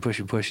push and push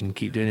and push and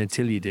keep doing it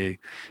until you do.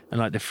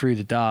 And like the through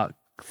the dark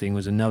thing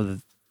was another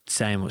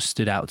saying what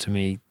stood out to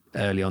me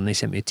early on. They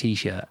sent me a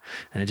t-shirt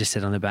and it just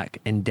said on the back,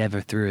 endeavour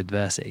through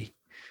adversity.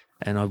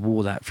 And I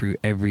wore that through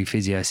every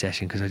physio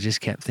session because I just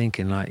kept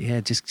thinking, like,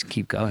 yeah, just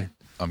keep going.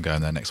 I'm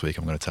going there next week.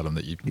 I'm going to tell them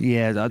that you...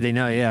 Yeah, they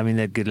know. Yeah, I mean,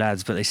 they're good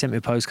lads. But they sent me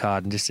a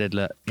postcard and just said,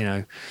 look,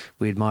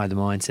 we admire the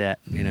mindset.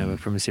 We're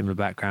from a similar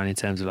background in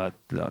terms of like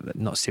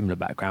not similar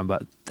background,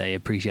 but they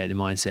appreciate the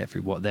mindset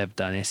through what they've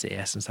done,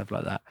 SAS and stuff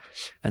like that.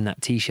 And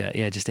that T-shirt,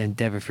 yeah, just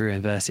endeavour through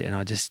adversity. And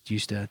I just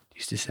used to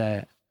say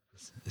it.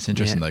 It's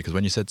interesting though, because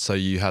when you said, so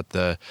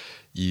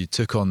you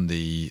took on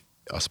the,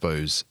 I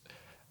suppose,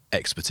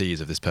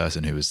 expertise of this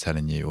person who was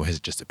telling you, or his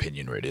just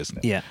opinion really, isn't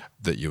it? Yeah.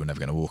 That you were never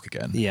going to walk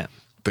again. Yeah.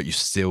 But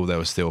there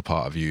was still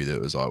part of you that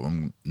was like,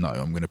 well, no,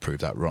 I'm going to prove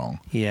that wrong.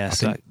 Yeah. I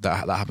think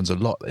that happens a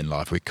lot in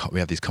life. We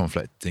have these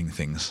conflicting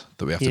things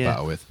that we have to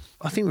battle with.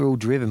 I think we're all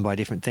driven by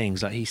different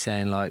things. Like he's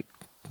saying, like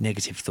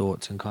negative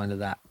thoughts and kind of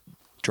that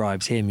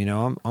drives him.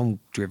 I'm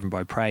driven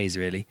by praise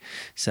really.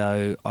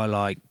 So I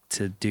like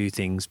to do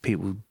things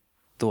people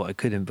thought I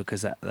couldn't,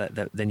 because that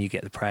then you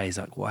get the praise,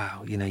 like,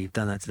 wow, you've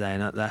done that today,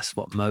 and that's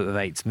what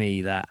motivates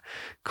me. That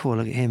cool,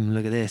 look at him,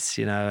 look at this,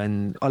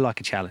 and I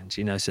like a challenge,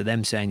 so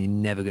them saying you're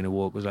never going to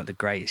walk was like the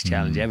greatest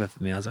challenge ever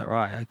for me. I was like,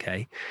 right,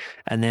 okay.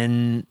 And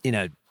then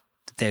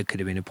there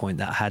could have been a point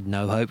that I had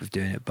no hope of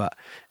doing it, but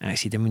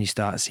actually then when you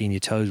start seeing your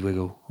toes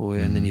wiggle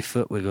and then your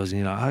foot wiggles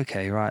and you're like,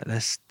 okay, right,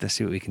 let's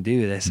see what we can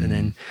do with this. And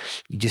then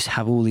you just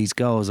have all these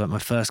goals. Like my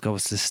first goal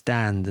was to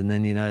stand, and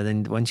then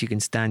then once you can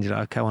stand, you're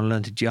like, okay, I want to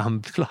learn to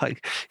jump.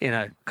 Like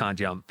can't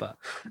jump, but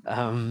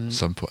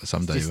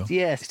someday you will.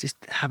 Yeah, it's just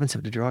having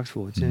something to drive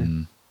towards. Yeah.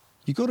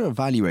 You got to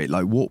evaluate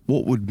like what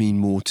would mean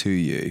more to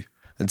you.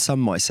 And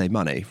some might say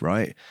money,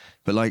 right?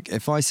 But like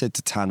if I said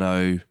to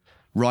Tano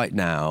right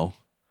now,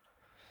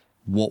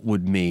 what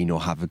would mean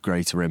or have a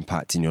greater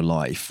impact in your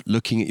life,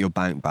 looking at your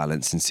bank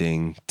balance and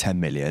seeing 10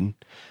 million,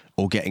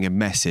 or getting a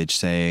message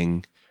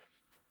saying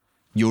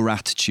your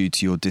attitude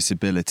to your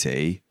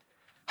disability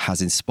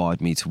has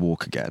inspired me to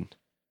walk again?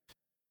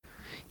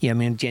 Yeah, I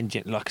mean,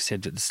 like I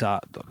said at the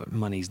start,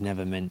 money's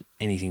never meant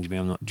anything to me.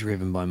 I'm not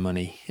driven by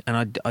money.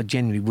 And I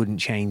genuinely wouldn't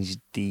change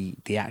the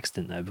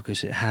accident, though,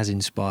 because it has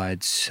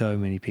inspired so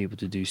many people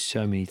to do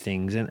so many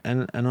things.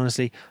 And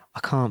honestly,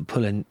 I can't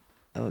pull in...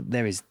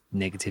 there is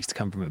negatives to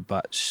come from it,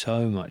 but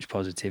so much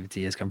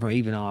positivity has come from it.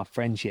 Even our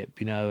friendship,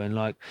 and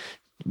like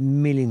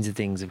millions of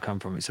things have come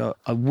from it. So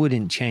I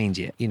wouldn't change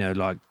it.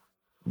 Like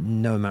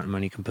no amount of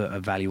money can put a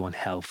value on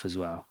health as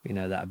well.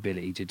 That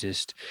ability to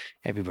just,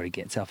 everybody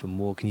gets up and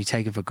walk and you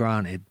take it for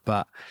granted,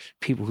 but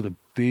people could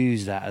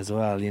abuse that as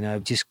well.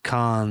 Just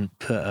can't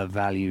put a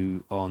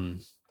value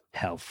on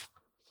health.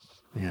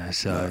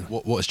 So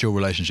what's your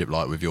relationship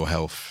like with your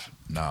health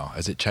now?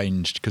 Has it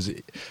changed? Because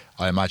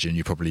I imagine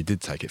you probably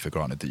did take it for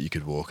granted that you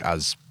could walk,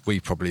 as we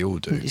probably all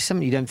do. It's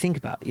something you don't think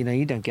about.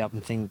 You don't get up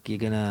and think you're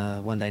going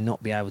to one day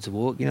not be able to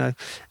walk,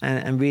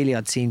 And really,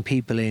 I'd seen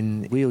people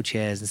in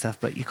wheelchairs and stuff,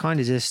 but you kind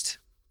of just...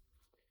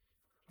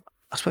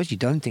 I suppose you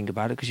don't think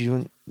about it because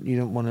you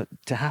don't want it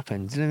to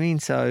happen. Do you know what I mean?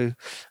 So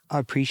I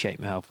appreciate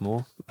my health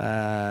more,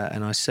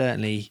 and I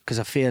certainly, because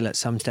I feel at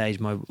some stage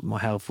my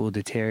health will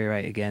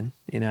deteriorate again.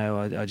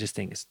 I just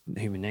think it's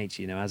human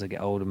nature. As I get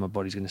older, my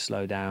body's going to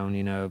slow down.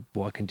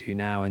 What I can do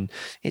now, and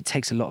it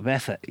takes a lot of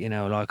effort.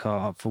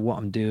 For what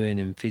I'm doing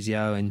in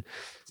physio, and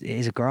it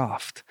is a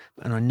graft,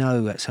 and I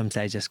know at some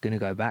stage that's going to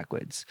go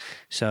backwards.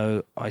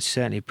 So I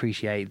certainly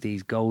appreciate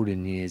these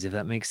golden years, if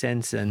that makes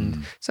sense.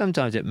 And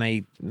sometimes it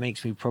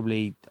makes me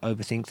probably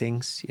overthink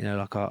things.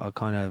 I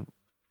kind of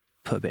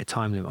put a bit of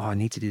time limit. I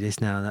need to do this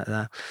now,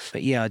 that.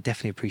 But yeah, I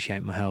definitely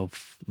appreciate my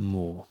health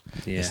more.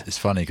 Yeah, it's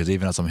funny because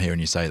even as I'm hearing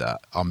you say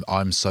that,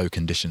 I'm so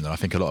conditioned, and I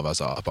think a lot of us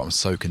are, but I'm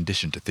so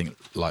conditioned to think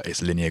like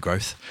it's linear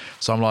growth.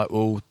 So I'm like,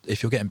 well,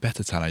 if you're getting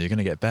better, Tanner, you're going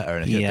to get better,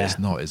 and it's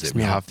not, is it?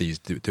 We have these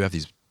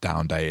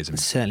down days, and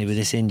certainly with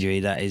this injury,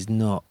 that is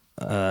not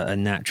a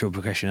natural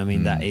progression. I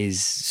mean, that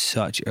is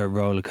such a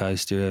roller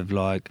coaster of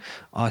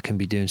I can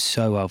be doing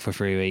so well for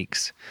 3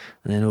 weeks,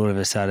 and then all of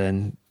a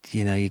sudden,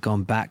 you've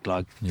gone back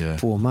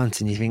 4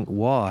 months, and you think,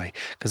 why?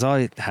 Because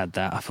I had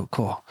that. I thought,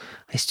 cool,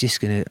 it's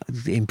just going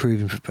to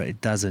improve, but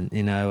it doesn't,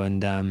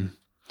 and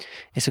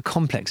it's a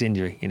complex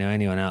injury.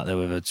 Anyone out there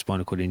with a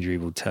spinal cord injury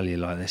will tell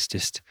you it's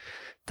just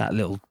that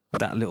little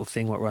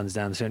thing what runs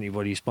down the centre of your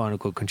body. Your spinal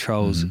cord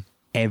controls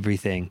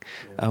everything,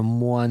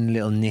 and one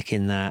little nick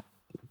in that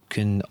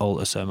can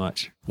alter so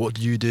much. What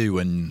do you do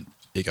when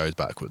it goes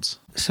backwards?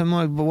 So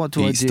what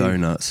do I do?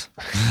 Donuts.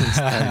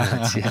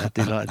 Donuts, yeah, I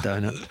do like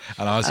donuts.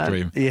 And ice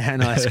cream.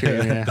 And ice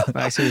cream, yeah. I've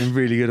actually been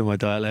really good on my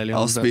diet lately.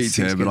 I'll speak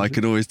to him, but I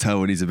can always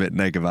tell when he's a bit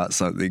neg about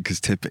something,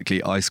 because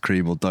typically ice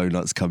cream or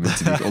donuts come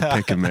into or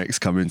pick and mix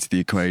come into the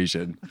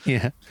equation.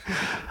 Yeah.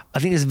 I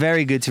think it's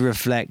very good to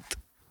reflect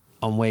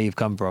on where you've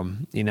come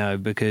from,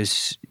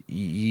 because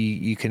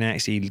you can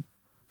actually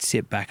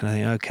sit back and I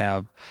think,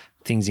 okay,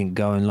 things ain't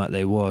going like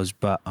they was,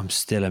 but I'm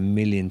still a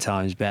million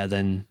times better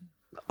than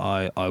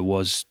I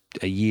was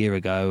a year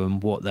ago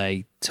and what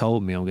they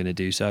told me I'm going to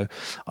do. So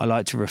I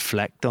like to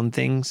reflect on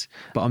things,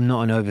 but I'm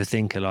not an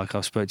overthinker.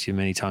 I've spoke to you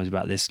many times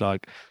about this.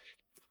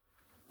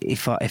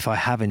 If I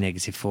have a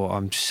negative thought,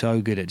 I'm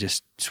so good at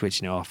just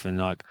switching it off and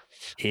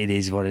it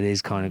is what it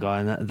is kind of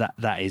guy. And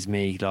that is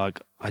me.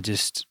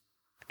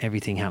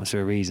 Everything happens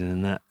for a reason,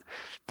 and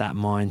that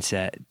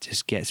mindset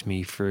just gets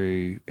me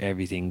through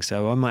everything.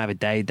 So I might have a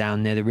day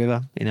down near the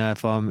river,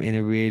 if I'm in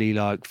a really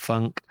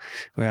funk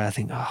where I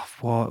think,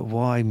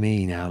 why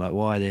me now?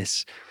 Why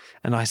this?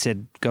 And I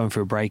said going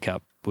through a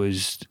breakup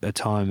was a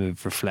time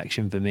of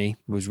reflection for me.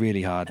 It was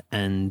really hard.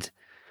 And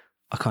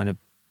I kind of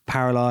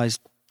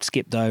paralysed,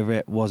 skipped over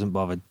it, wasn't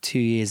bothered. 2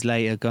 years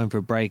later, going for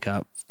a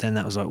breakup, then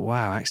that was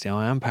wow, actually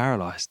I am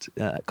paralysed.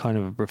 That kind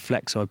of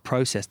reflects. So I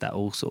processed that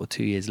all sort of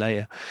 2 years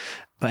later.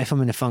 But if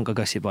I'm in a funk, I'll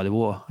go sit by the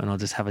water and I'll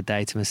just have a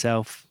day to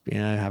myself,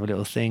 have a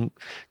little think.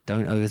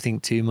 Don't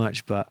overthink too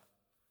much, but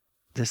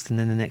and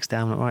then the next day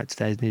I'm right,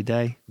 today's a new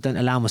day. Don't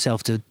allow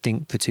myself to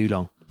think for too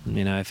long.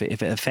 If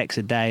it affects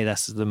a day,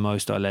 that's the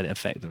most I let it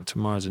affect.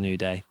 Tomorrow's a new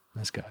day.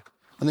 Let's go.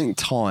 I think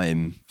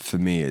time for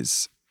me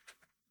is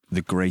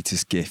the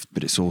greatest gift,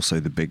 but it's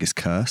also the biggest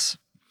curse,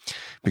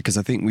 because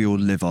I think we all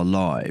live our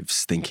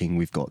lives thinking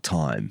we've got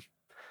time.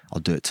 I'll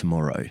do it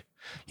tomorrow.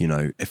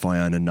 If I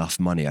earn enough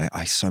money,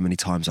 I so many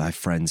times I have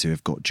friends who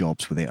have got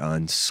jobs where they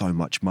earn so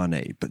much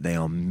money, but they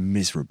are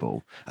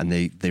miserable and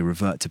they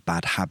revert to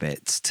bad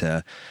habits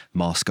to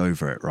mask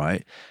over it,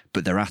 right?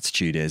 But their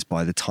attitude is,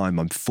 by the time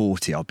I'm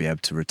 40, I'll be able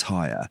to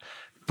retire.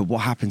 But what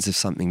happens if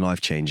something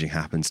life-changing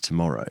happens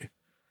tomorrow?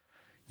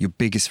 Your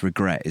biggest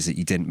regret is that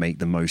you didn't make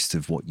the most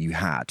of what you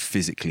had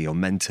physically or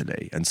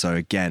mentally. And so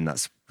again,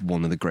 that's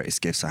one of the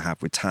greatest gifts I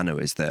have with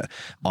Tanner, is that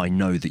I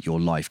know that your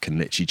life can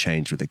literally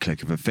change with a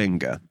click of a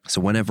finger.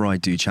 So whenever I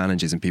do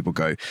challenges and people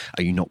go,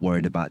 are you not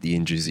worried about the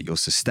injuries that you'll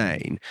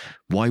sustain?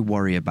 Why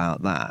worry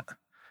about that?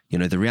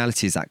 The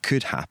reality is that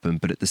could happen,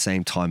 but at the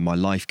same time, my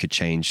life could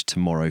change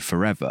tomorrow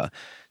forever.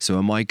 So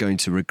am I going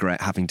to regret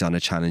having done a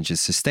challenge and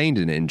sustained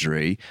an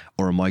injury,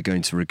 or am I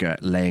going to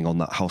regret laying on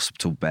that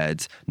hospital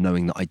bed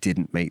knowing that I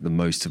didn't make the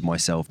most of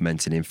myself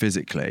mentally and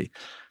physically?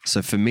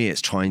 So for me,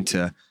 it's trying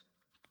to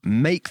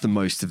make the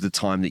most of the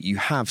time that you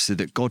have, so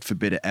that God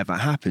forbid it ever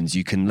happens,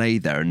 you can lay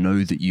there and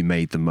know that you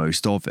made the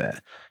most of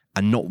it.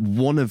 And not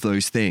one of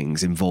those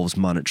things involves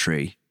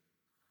monetary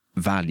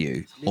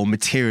value or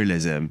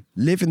materialism.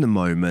 Live in the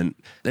moment.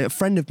 A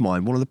friend of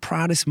mine, one of the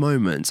proudest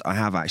moments I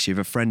have actually of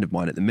a friend of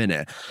mine at the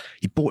minute,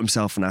 he bought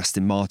himself an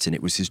Aston Martin.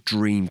 It was his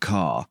dream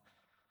car.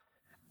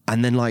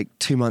 And then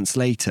 2 months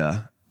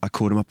later, I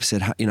called him up and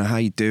said, how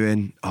you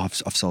doing? Oh,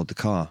 I've sold the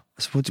car.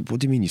 I said,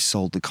 what do you mean you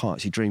sold the car?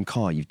 It's your dream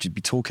car. You've been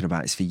talking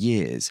about this for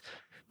years.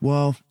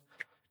 Well,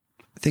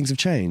 things have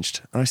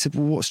changed. And I said,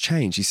 well, what's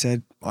changed? He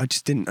said, I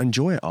just didn't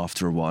enjoy it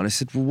after a while. And I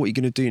said, well, what are you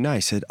going to do now?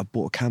 He said, I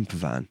bought a camper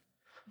van.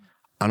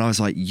 And I was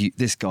like,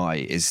 this guy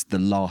is the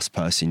last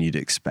person you'd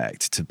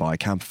expect to buy a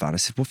camper van. I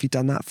said, what have you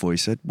done that for? He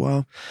said,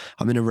 well,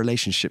 I'm in a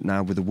relationship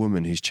now with a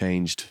woman who's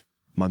changed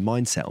my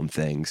mindset on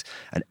things.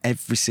 And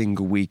every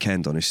single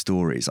weekend on his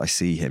stories, I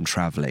see him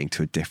traveling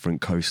to a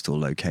different coastal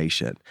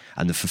location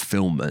and the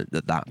fulfillment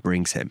that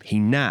brings him. He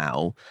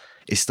now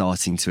is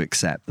starting to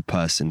accept the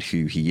person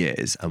who he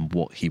is and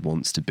what he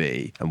wants to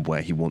be and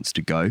where he wants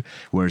to go.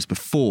 Whereas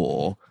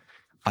before,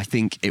 I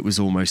think it was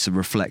almost a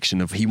reflection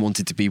of he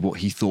wanted to be what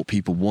he thought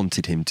people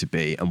wanted him to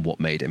be and what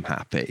made him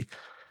happy.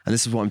 And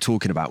this is what I'm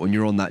talking about when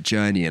you're on that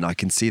journey, and I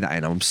can see that,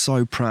 and I'm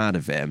so proud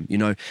of him. You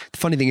know, the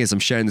funny thing is I'm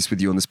sharing this with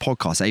you on this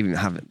podcast. I even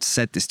haven't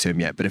said this to him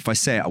yet, but if I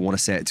say it, I want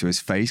to say it to his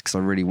face because I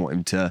really want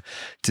him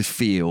to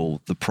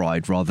feel the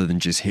pride rather than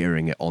just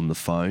hearing it on the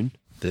phone.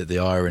 The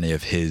irony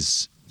of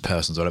his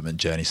personal development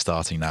journey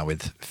starting now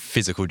with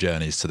physical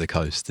journeys to the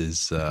coast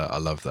is, I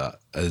love that.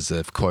 As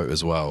a quote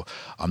as well,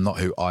 I'm not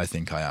who I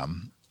think I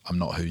am. I'm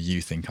not who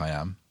you think I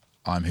am.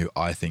 I'm who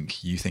I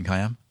think you think I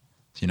am.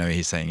 So, you know,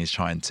 he's saying he's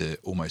trying to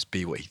almost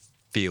be what he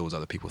feels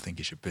other people think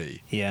he should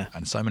be. Yeah.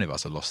 And so many of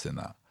us are lost in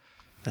that.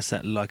 That's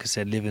that, like I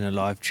said, living a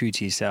life true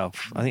to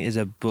yourself. I think there's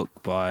a book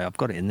by, I've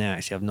got it in there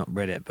actually, I've not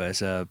read it, but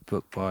it's a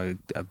book by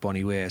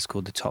Bonnie Weir. It's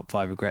called The Top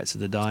 5 Regrets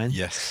of the Dying.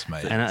 Yes,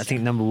 mate. And I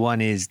think number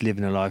 1 is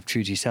living a life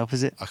true to yourself,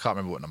 is it? I can't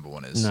remember what number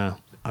 1 is. No,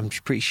 I'm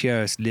pretty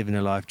sure it's living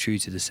a life true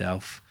to the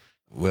self.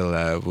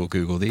 We'll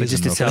Google these. But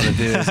just to tell the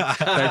viewers,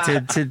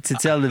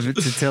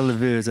 to tell the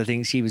viewers, I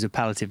think she was a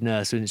palliative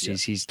nurse, wasn't she? Yeah.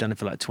 She's done it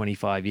for like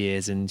 25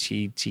 years, and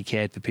she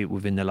cared for people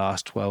within the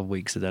last 12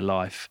 weeks of their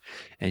life,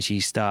 and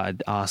she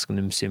started asking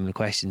them similar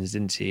questions,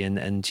 didn't she?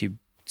 And she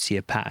see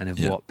a pattern of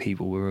what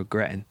people were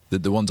regretting.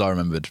 The ones I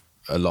remembered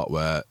a lot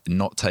were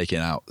not taking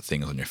out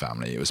things on your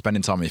family. It was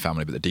spending time with your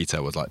family, but the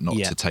detail was like not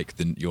to take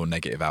your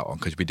negative out on,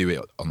 because we do it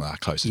on our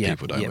closest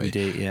people, don't we? We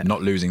do, yeah.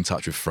 Not losing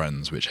touch with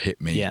friends, which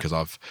hit me because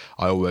I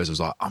always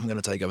was like, I'm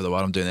going to take over the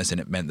world, I'm doing this, and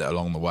it meant that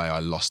along the way I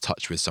lost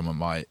touch with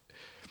someone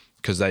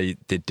because they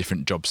did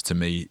different jobs to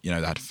me. You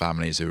know, they had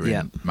families who were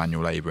in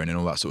manual labour and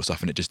all that sort of stuff,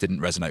 and it just didn't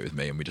resonate with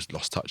me, and we just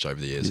lost touch over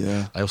the years.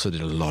 Yeah. I also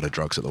did a lot of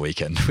drugs at the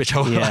weekend, which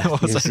I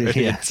wasn't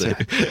really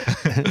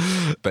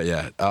into. But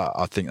yeah,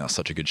 I think that's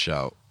such a good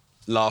shout.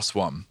 Last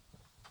one,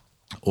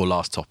 or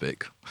last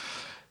topic,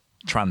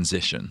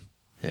 transition.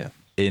 Yeah.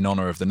 In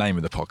honour of the name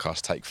of the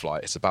podcast, Take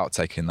Flight, it's about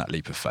taking that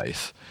leap of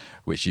faith,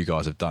 which you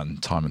guys have done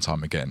time and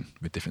time again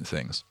with different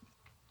things.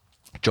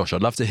 Josh,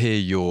 I'd love to hear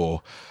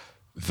your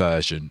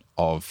version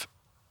of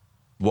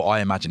what I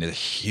imagine is a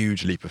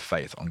huge leap of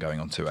faith on going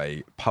onto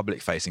a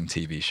public-facing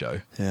TV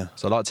show. Yeah.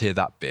 So I'd like to hear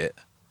that bit,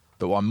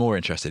 but what I'm more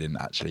interested in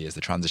actually is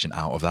the transition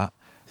out of that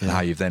and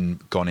how you've then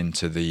gone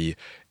into the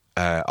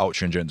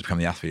ultra endurance to become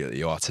the athlete that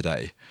you are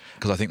today,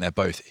 because I think they're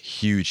both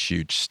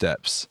huge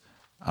steps,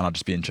 and I'd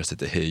just be interested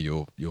to hear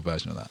your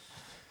version of that.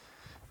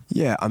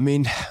 Yeah, I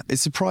mean, it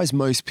surprised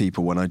most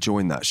people when I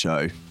joined that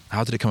show.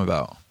 How did it come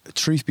about?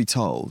 Truth be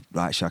told,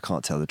 actually I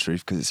can't tell the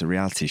truth because it's a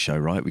reality show,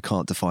 right? We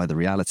can't defy the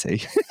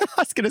reality.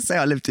 I was going to say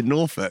I lived in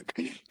Norfolk.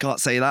 Can't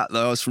say that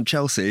though, I was from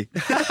Chelsea.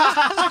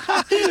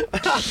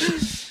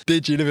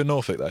 Did you live in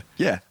Norfolk though?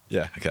 Yeah.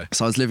 Yeah, okay.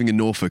 So I was living in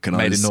Norfolk,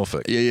 and in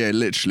Norfolk. Yeah,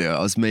 literally.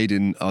 I was made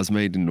in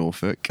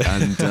Norfolk,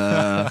 and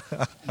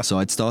so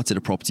I'd started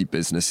a property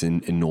business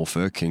in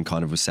Norfolk and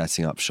kind of was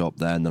setting up shop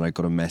there. And then I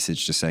got a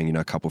message just saying,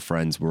 a couple of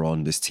friends were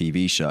on this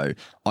TV show.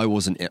 I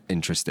wasn't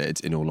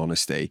interested, in all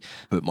honesty,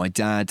 but my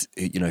dad,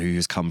 who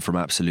has come from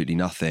absolutely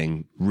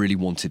nothing, really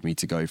wanted me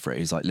to go for it.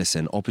 He's like,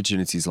 listen,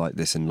 opportunities like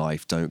this in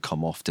life don't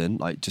come often.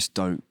 Like, just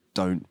don't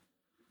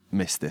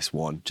miss this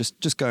one.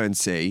 Just go and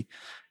see.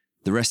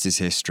 The rest is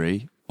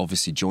history.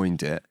 Obviously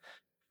joined it.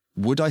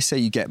 Would I say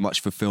you get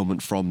much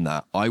fulfillment from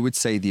that? I would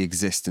say the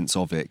existence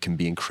of it can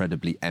be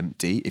incredibly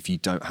empty if you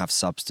don't have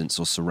substance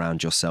or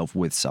surround yourself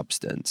with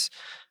substance,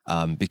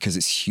 because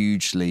it's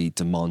hugely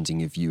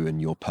demanding of you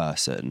and your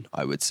person,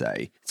 I would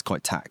say. It's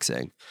quite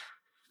taxing.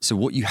 So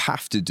what you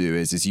have to do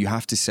is you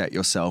have to set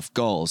yourself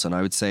goals. And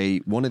I would say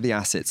one of the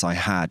assets I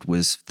had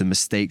was the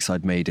mistakes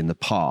I'd made in the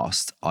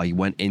past. I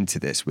went into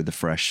this with a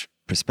fresh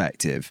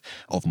perspective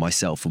of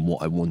myself and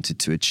what I wanted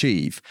to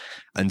achieve.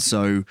 And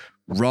so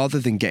rather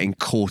than getting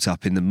caught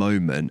up in the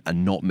moment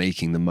and not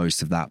making the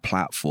most of that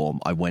platform,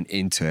 I went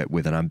into it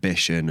with an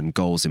ambition and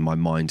goals in my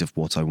mind of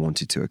what I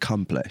wanted to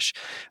accomplish.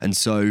 And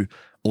so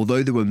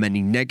although there were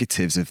many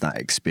negatives of that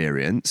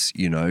experience,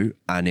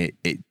 and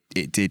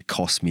it did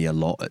cost me a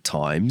lot at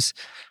times,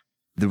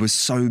 there was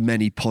so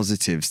many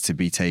positives to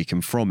be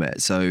taken from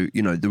it. So,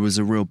 there was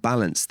a real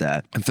balance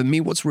there. And for me,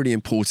 what's really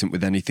important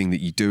with anything that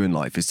you do in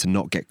life is to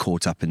not get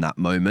caught up in that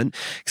moment.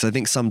 Because I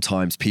think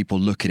sometimes people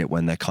look at it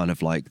when they're kind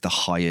of like the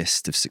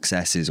highest of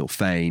successes or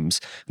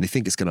fames, and they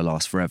think it's going to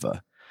last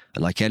forever.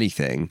 And like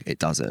anything, it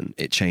doesn't.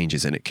 It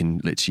changes, and it can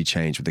literally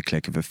change with the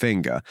click of a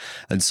finger.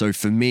 And so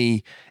for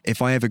me,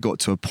 if I ever got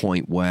to a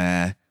point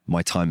where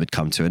my time had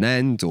come to an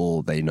end,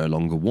 or they no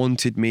longer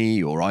wanted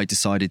me, or I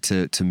decided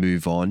to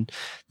move on,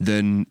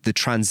 then the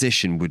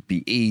transition would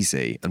be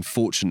easy.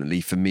 Unfortunately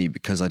for me,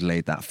 because I'd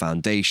laid that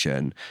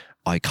foundation,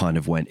 I kind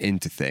of went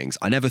into things.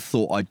 I never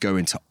thought I'd go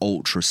into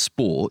ultra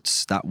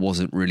sports. That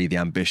wasn't really the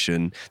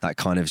ambition. That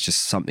kind of is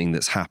just something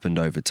that's happened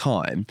over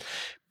time.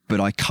 But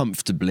I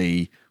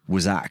comfortably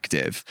was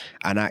active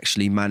and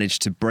actually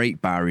managed to break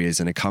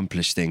barriers and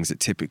accomplish things that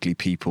typically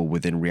people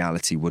within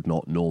reality would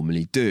not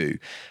normally do.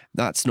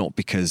 That's not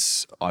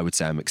because I would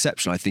say I'm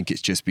exceptional. I think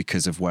it's just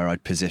because of where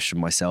I'd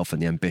positioned myself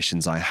and the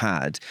ambitions I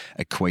had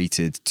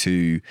equated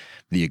to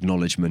the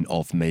acknowledgement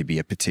of maybe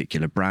a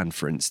particular brand,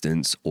 for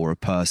instance, or a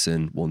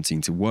person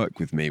wanting to work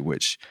with me,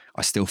 which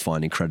I still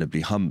find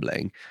incredibly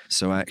humbling.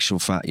 So actual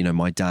fact, you know,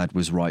 my dad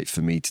was right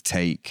for me to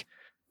take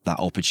that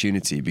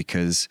opportunity,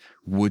 because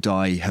would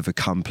I have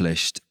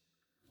accomplished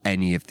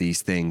any of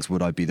these things?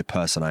 Would I be the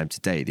person I am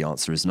today? The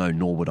answer is no,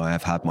 nor would I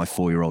have had my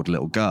 4-year-old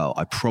little girl.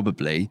 I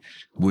probably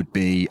would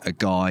be a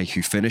guy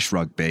who finished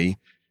rugby,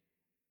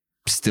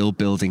 still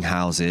building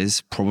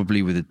houses,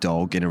 probably with a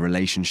dog, in a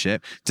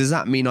relationship. Does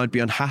that mean I'd be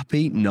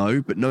unhappy?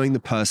 No, but knowing the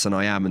person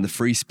I am and the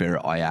free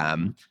spirit I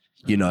am,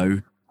 you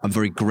know, I'm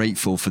very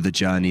grateful for the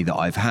journey that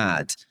I've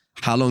had.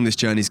 How long this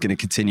journey is going to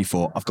continue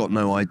for, I've got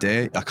no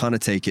idea. I kind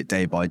of take it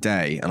day by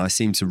day, and I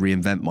seem to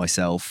reinvent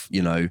myself,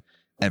 you know,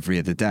 every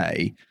other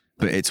day.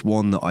 But it's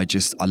one that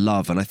I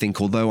love. And I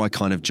think although I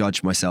kind of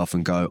judge myself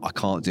and go, I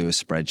can't do a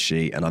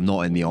spreadsheet, and I'm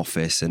not in the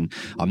office, and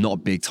I'm not a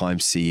big time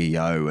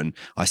CEO, and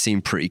I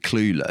seem pretty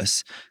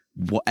clueless,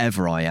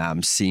 whatever I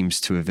am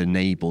seems to have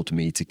enabled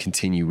me to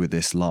continue with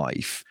this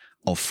life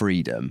of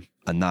freedom.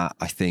 And that,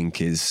 I think,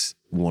 is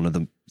one of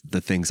the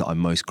things that I'm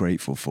most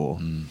grateful for.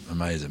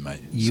 Amazing,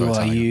 mate. You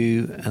are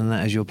you, and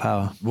that is your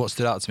power. What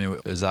stood out to me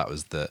was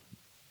that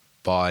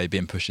by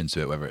being pushed into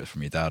it, whether it's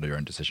from your dad or your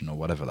own decision or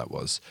whatever that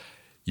was,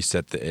 you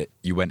said that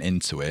you went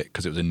into it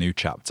because it was a new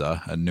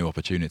chapter, a new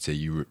opportunity.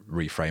 You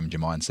reframed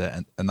your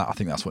mindset, and that, I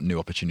think that's what new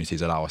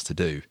opportunities allow us to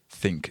do.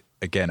 Think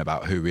again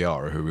about who we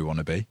are or who we want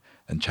to be,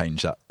 and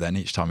change that then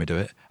each time we do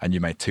it. And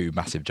you made 2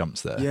 massive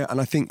jumps there. Yeah, and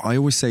I think I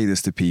always say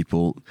this to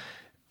people: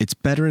 it's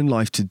better in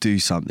life to do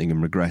something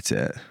and regret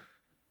it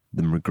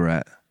than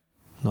regret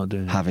not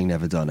doing having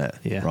never done it.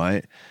 Yeah.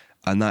 Right.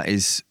 And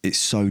it's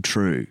so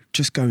true.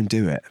 Just go and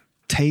do it.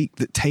 Take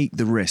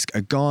the risk.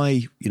 A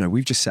guy, you know,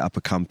 we've just set up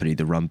a company,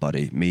 the Run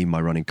Buddy, me,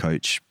 my running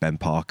coach, Ben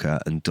Parker,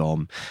 and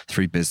Dom,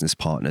 3 business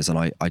partners. And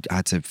I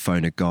had to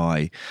phone a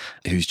guy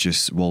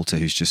Walter,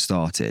 who's just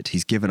started.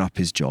 He's given up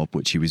his job,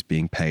 which he was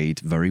being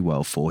paid very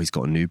well for. He's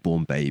got a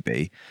newborn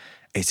baby.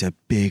 It's a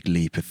big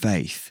leap of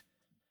faith.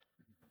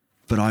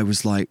 But I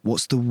was like,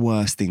 what's the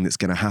worst thing that's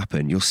going to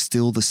happen? You're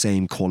still the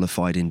same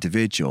qualified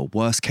individual.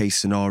 Worst case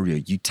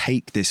scenario, you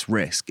take this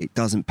risk, it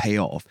doesn't pay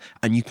off,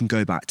 and you can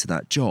go back to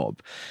that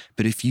job.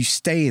 But if you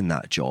stay in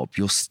that job,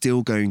 you're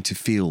still going to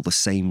feel the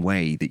same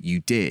way that you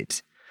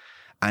did.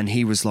 And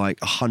he was like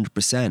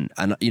 100%.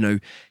 And, you know,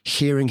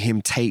 hearing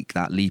him take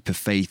that leap of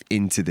faith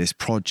into this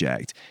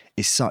project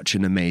is such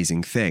an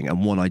amazing thing,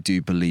 and one I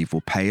do believe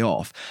will pay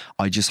off.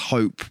 I just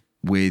hope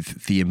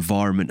with the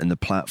environment and the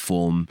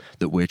platform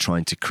that we're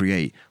trying to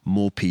create,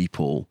 more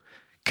people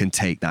can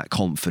take that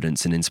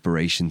confidence and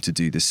inspiration to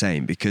do the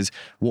same. Because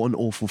what an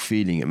awful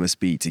feeling it must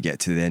be to get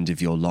to the end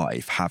of your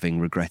life having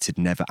regretted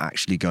never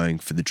actually going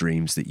for the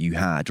dreams that you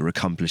had or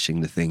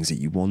accomplishing the things that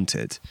you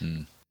wanted.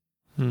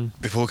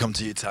 Before we come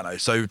to you, Tano,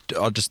 so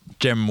just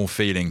general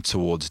feeling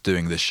towards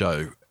doing this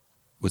show,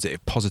 was it a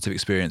positive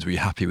experience? Were you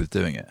happy with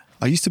doing it?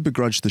 I used to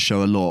begrudge the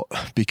show a lot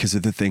because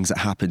of the things that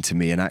happened to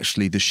me. And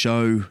actually the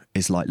show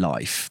is like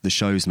life. The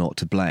show's not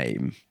to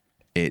blame.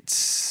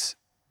 It's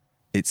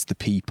the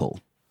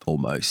people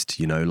almost,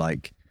 you know,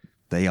 like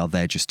they are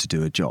there just to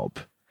do a job.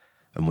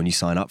 And when you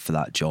sign up for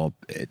that job,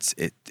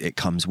 it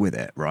comes with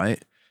it,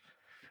 right?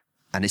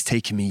 And it's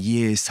taken me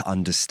years to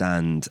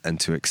understand and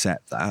to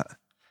accept that.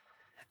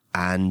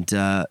 And,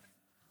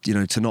 you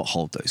know, to not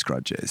hold those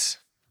grudges.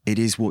 It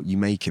is what you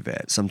make of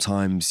it.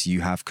 Sometimes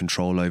you have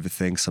control over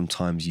things,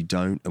 sometimes you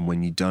don't. And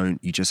when you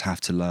don't, you just have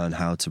to learn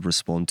how to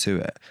respond to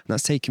it. And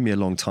that's taken me a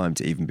long time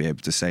to even be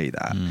able to say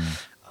that.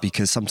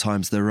 Because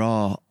sometimes there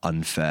are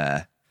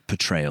unfair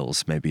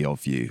portrayals maybe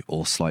of you,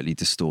 or slightly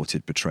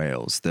distorted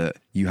portrayals that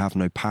you have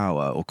no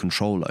power or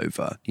control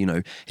over. You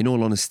know, in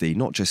all honesty,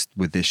 not just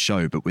with this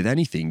show, but with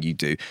anything you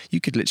do,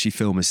 you could literally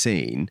film a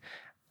scene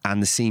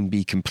and the scene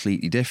be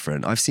completely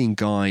different. I've seen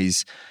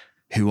guys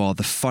who are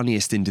the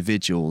funniest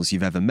individuals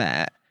you've ever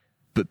met,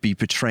 but be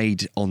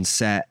portrayed on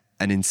set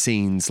and in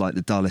scenes like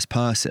the dullest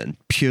person,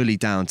 purely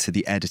down to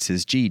the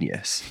editor's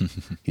genius.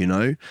 You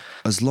know,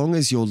 as long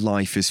as your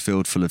life is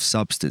filled full of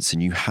substance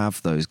and you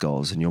have those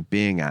goals and you're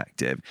being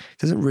active, it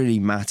doesn't really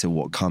matter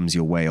what comes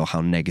your way or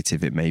how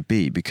negative it may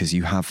be, because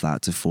you have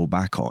that to fall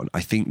back on.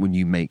 I think when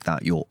you make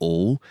that your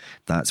all,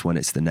 that's when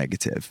it's the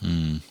negative.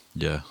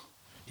 Yeah.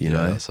 You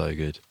know? That's so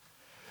good.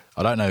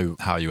 I don't know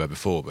how you were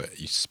before, but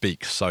you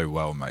speak so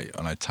well, mate.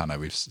 I know, Tano,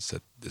 we've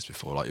said this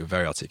before, like you're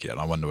very articulate,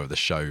 and I wonder whether the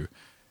show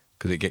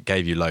Because it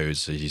gave you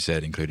loads, as you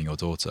said, including your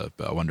daughter.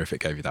 But I wonder if it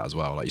gave you that as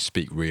well. Like, you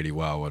speak really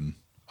well, and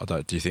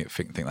do you think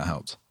that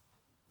helped?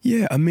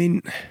 Yeah, I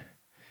mean,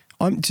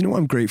 do you know what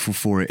I'm grateful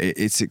for?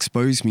 It's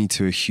exposed me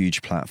to a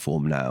huge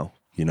platform now,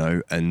 you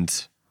know,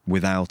 and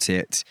without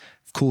it,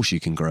 of course you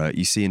can grow it.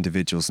 You see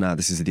individuals now,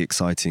 this is the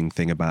exciting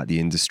thing about the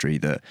industry,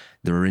 that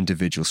there are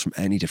individuals from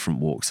any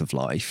different walks of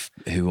life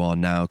who are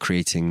now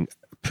creating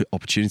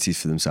opportunities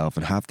for themselves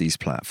and have these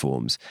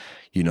platforms.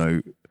 You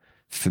know,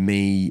 for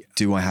me,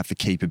 do I have the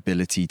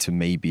capability to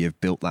maybe have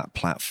built that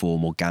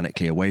platform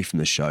organically away from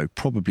the show?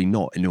 Probably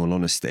not, in all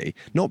honesty.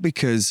 Not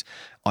because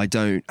I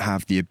don't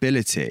have the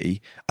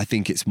ability. I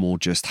think it's more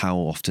just how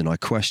often I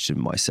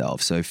question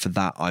myself. So for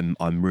that, I'm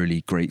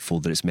really grateful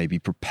that it's maybe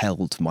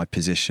propelled my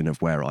position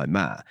of where I'm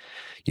at,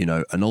 you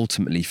know. And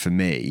ultimately for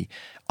me,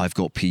 I've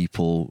got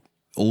people,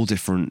 all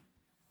different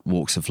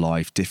walks of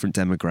life, different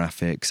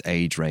demographics,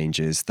 age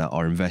ranges, that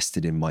are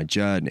invested in my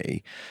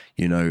journey,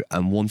 you know.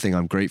 And one thing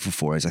I'm grateful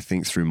for is, I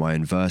think through my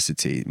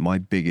adversity, my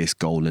biggest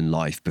goal in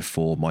life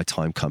before my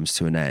time comes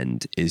to an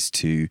end is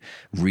to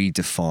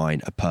redefine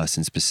a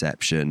person's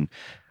perception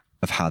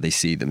of how they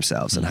see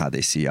themselves and how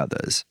they see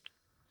others,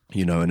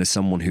 you know. And as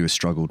someone who has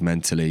struggled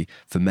mentally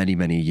for many,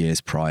 many years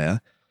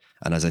prior,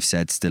 and as I've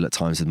said, still at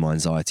times with my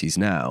anxieties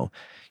now,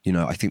 you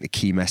know, I think the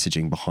key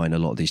messaging behind a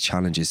lot of these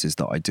challenges is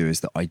that I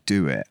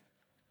do it.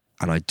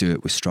 And I do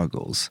it with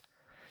struggles.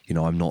 You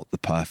know, I'm not the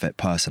perfect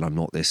person. I'm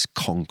not this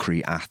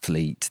concrete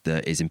athlete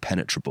that is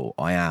impenetrable.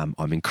 I'm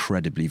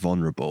incredibly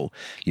vulnerable,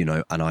 you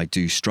know, and I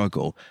do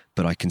struggle,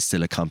 but I can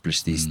still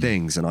accomplish these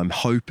things. And I'm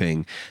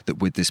hoping that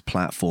with this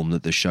platform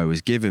that the show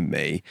has given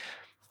me,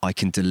 I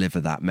can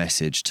deliver that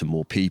message to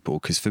more people.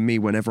 Because for me,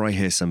 whenever I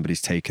hear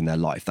somebody's taken their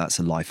life, that's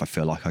a life I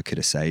feel like I could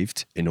have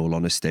saved, in all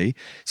honesty.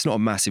 It's not a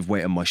massive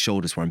weight on my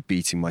shoulders where I'm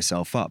beating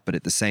myself up, but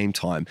at the same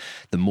time,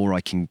 the more I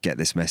can get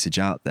this message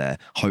out there,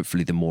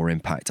 hopefully the more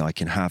impact I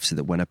can have, so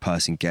that when a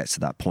person gets to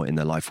that point in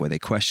their life where they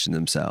question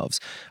themselves,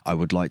 I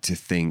would like to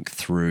think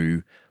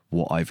through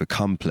what I've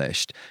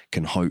accomplished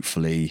can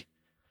hopefully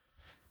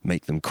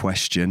make them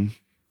question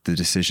the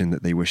decision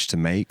that they wish to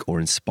make, or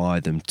inspire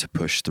them to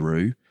push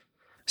through.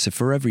 So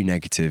for every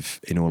negative,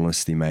 in all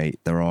honesty,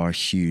 mate, there are a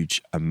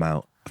huge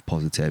amount of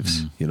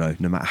positives, you know,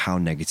 no matter how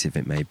negative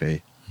it may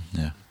be.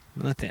 Yeah.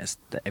 Well, I think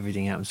that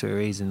everything happens for a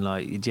reason.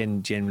 Like,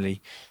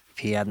 generally, if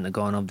he hadn't have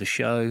gone on the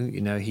show,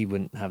 you know, he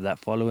wouldn't have that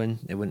following.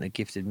 They wouldn't have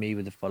gifted me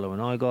with the following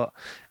I got.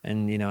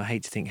 And, you know, I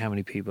hate to think how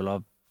many people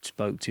I've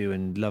spoke to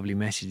and lovely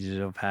messages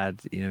I've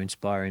had, you know,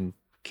 inspiring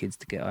kids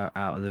to get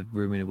out of the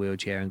room in a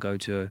wheelchair and go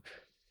to a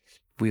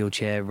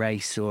wheelchair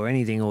race or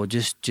anything, or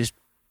just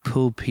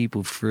pull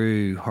people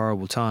through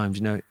horrible times.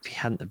 You know, if he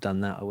hadn't have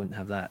done that, I wouldn't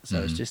have that. So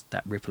it's just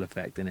that ripple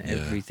effect, and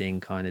everything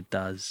kind of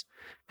does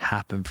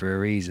happen for a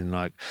reason.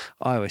 Like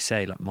I always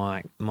say, like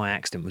my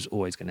accident was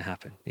always going to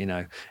happen, you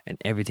know, and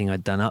everything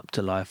I'd done up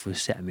to life was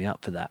setting me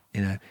up for that.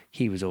 You know,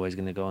 he was always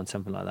going to go on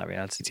something like that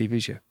reality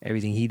TV show.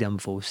 Everything he done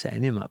before was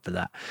setting him up for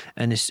that.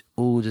 And it's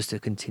all just a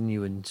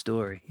continuing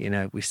story. You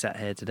know, we sat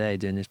here today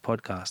doing this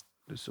podcast.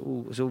 It's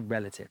all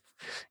relative.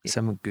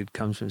 Something good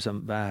comes from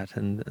something bad,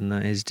 and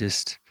that is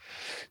just,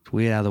 it's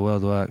weird how the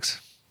world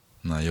works.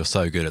 No, you're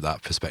so good at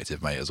that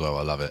perspective, mate, as well.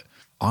 I love it.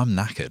 I'm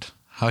knackered.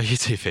 How are you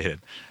two feeling?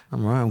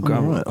 I'm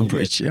right. I'm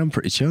pretty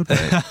chilled,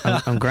 mate.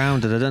 I'm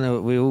grounded. I don't know.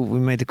 We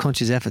made a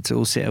conscious effort to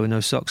all sit here with no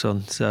socks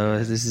on, so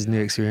this is a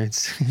new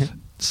experience.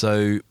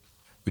 So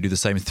we do the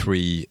same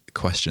 3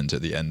 questions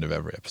at the end of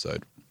every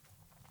episode.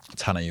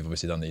 Tanner, you've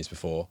obviously done these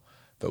before,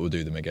 but we'll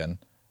do them again.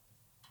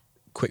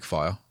 Quick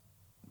fire,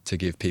 to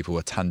give people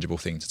a tangible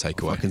thing to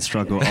take away.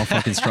 I'll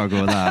fucking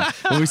struggle with that.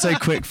 When we say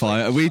quick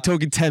fire, are we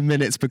talking 10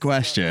 minutes per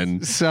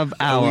question?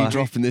 Sub-hour. Are we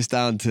dropping this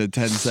down to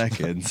 10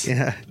 seconds?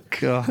 Yeah,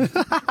 God.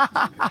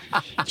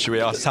 Should we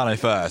ask Tanner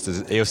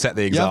first? He'll set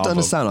the example. You have to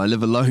understand, I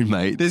live alone,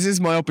 mate. This is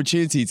my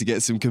opportunity to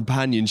get some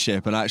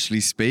companionship and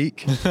actually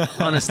speak.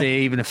 Honestly,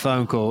 even a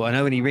phone call. I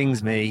know when he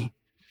rings me,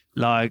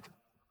 like,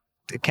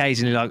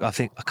 occasionally, like, I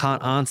think I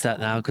can't answer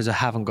that now because I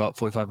haven't got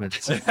 45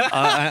 minutes. And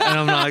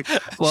I'm like,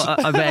 well,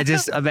 I better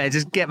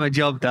just get my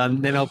job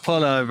done. Then I'll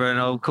pull over and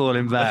I'll call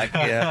him back.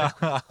 Yeah.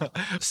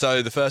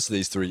 So the first of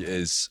these 3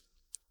 is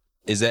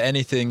there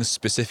anything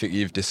specific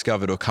you've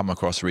discovered or come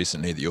across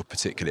recently that you're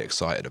particularly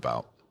excited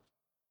about?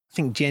 I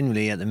think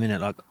generally at the minute,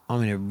 like,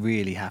 I'm in a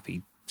really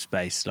happy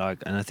space. Like,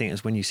 and I think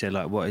it's when you said,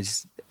 like, what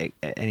is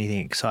anything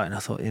exciting, I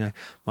thought, you know,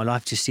 my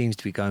life just seems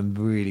to be going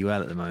really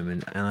well at the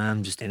moment, and I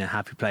am just in a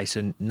happy place,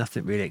 and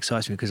nothing really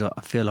excites me because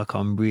I feel like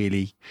I'm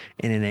really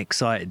in an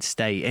excited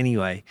state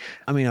anyway.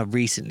 I mean, I've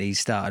recently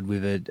started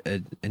with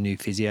a new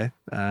physio,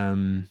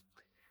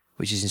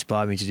 which has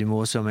inspired me to do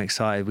more, so I'm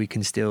excited we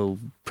can still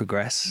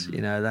progress.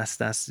 You know,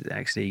 that's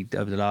actually,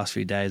 over the last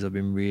few days I've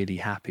been really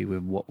happy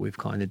with what we've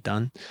kind of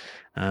done.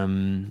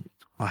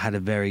 I had a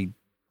very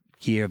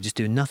year of just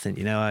doing nothing,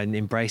 you know. I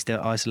embraced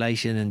the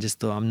isolation and just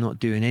thought I'm not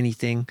doing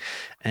anything,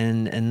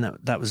 and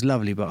that was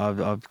lovely, but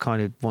I've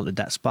kind of wanted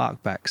that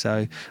spark back,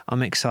 so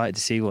I'm excited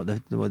to see what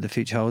the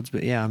future holds.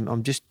 But yeah,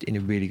 I'm just in a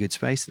really good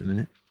space at the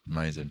minute.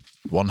 Amazing.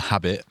 One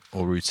habit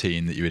or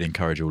routine that you would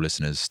encourage all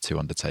listeners to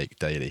undertake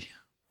daily?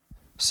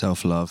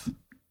 Self-love.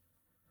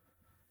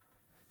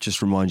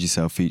 Just remind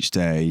yourself each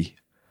day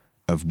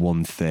of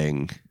one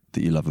thing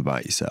that you love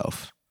about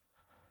yourself.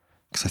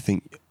 Because I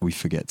think we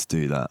forget to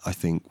do that. I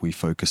think we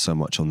focus so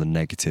much on the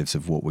negatives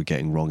of what we're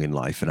getting wrong in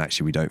life, and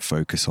actually we don't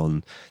focus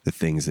on the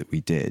things that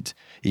we did.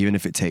 Even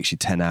if it takes you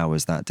 10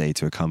 hours that day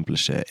to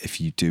accomplish it,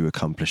 if you do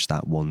accomplish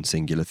that one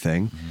singular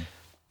thing,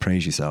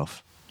 praise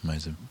yourself.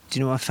 Amazing. Do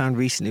you know what I found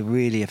recently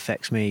really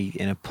affects me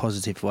in a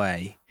positive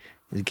way?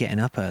 Is getting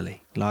up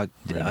early. Like,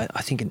 really?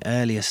 I think an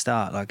earlier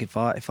start. Like if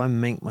I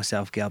make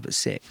myself get up at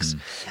 6,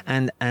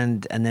 and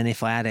then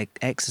if I add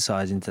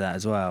exercise into that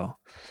as well,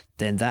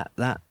 then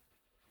that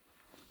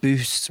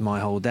boosts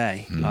my whole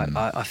day. Like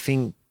I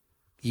think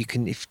you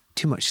can, if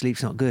too much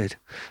sleep's not good.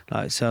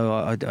 Like, so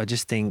I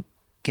just think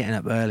getting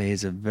up early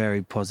is a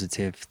very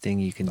positive thing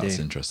you can do. That's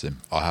interesting.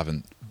 I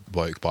haven't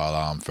woke by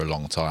alarm for a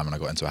long time, and I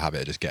got into a habit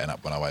of just getting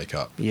up when I wake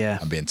up. Yeah.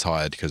 And being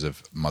tired because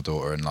of my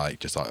daughter, and like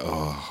just like,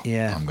 oh,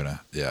 yeah, I'm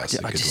gonna, yeah.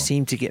 I just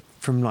seem to get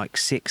from like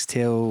 6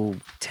 till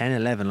 10,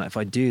 11. Like if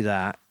I do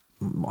that,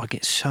 I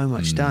get so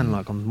much done.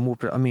 Like I'm more.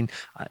 I mean,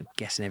 I'm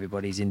guessing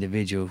everybody's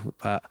individual,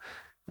 but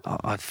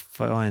I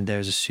find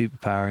there's a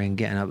superpower in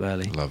getting up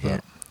early. Love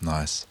that.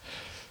 Nice.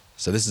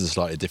 So this is a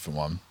slightly different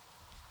one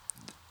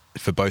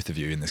for both of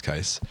you in this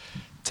case.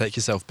 Take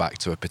yourself back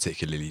to a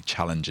particularly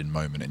challenging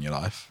moment in your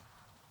life.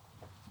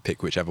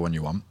 Pick whichever one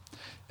you want.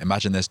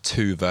 Imagine there's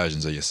 2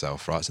 versions of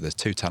yourself, right? So there's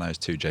 2 Tanos,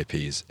 2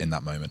 JPs in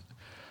that moment.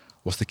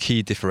 What's the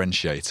key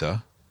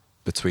differentiator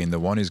between the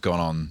one who's gone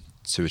on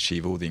to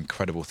achieve all the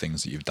incredible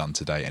things that you've done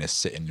today and is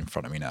sitting in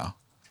front of me now,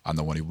 and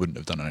the one who wouldn't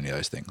have done any of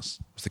those things?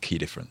 What's the key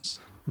difference?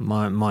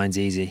 Mine's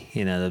easy.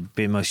 You know,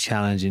 the most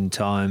challenging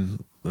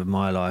time of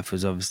my life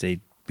was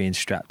obviously being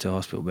strapped to a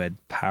hospital bed,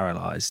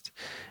 paralysed.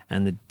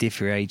 And the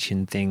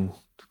differentiating thing,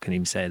 I can't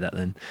even say that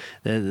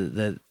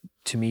then,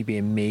 to me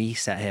being me,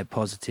 sat here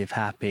positive,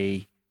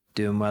 happy,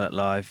 doing well at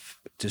life,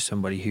 to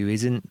somebody who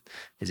isn't,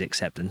 is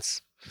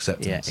acceptance.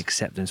 Acceptance. Yeah,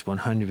 acceptance,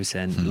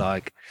 100%.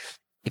 Like,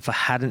 if I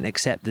hadn't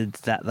accepted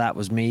that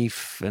was me,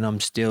 and I'm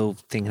still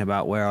thinking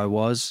about where I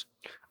was,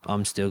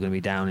 I'm still going to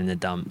be down in the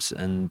dumps,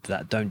 and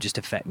that don't just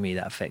affect me,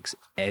 that affects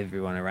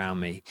everyone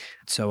around me.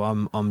 So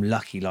I'm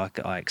lucky,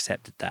 like I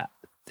accepted that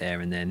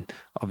there and then.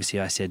 Obviously,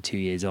 I said 2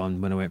 years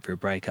on, when I went for a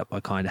breakup, I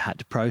kind of had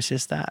to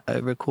process that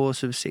over a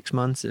course of 6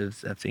 months of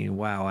thinking,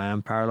 wow, I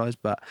am paralysed,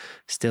 but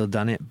still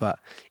done it. But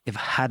if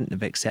I hadn't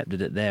have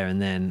accepted it there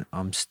and then,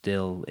 I'm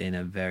still in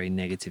a very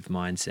negative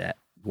mindset,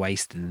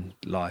 wasting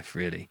life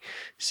really.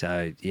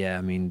 So yeah,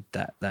 I mean,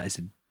 that is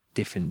a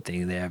different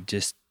thing there of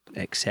just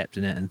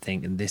accepting it and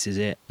thinking, this is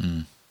it.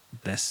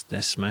 Let's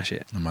smash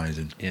it.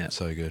 Amazing. Yeah,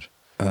 so good.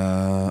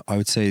 I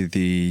would say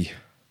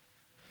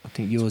I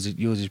think yours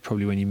is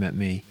probably when you met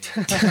me.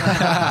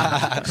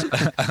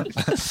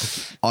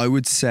 I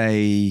would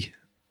say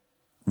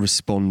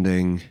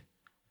responding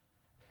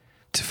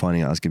to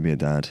finding out I was going to be a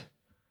dad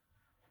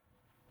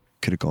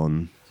could have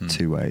gone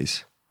 2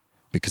 ways,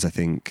 because I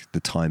think the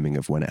timing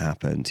of when it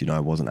happened, you know,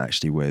 I wasn't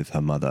actually with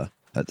her mother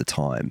at the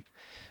time,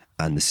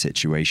 and the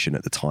situation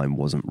at the time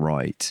wasn't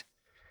right.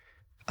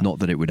 Not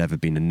that it would ever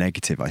been a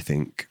negative, I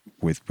think,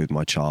 with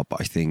my child,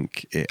 but I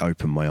think it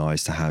opened my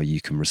eyes to how you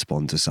can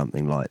respond to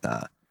something like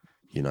that.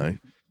 You know,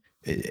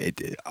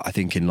 I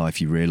think in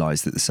life you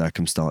realise that the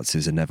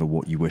circumstances are never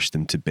what you wish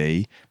them to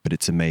be, but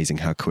it's amazing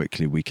how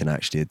quickly we can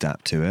actually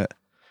adapt to it.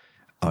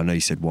 I know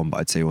you said one,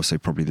 but I'd say also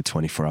probably the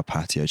 24-hour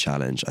patio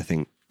challenge. I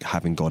think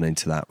having gone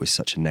into that with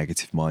such a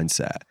negative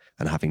mindset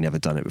and having never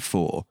done it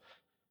before,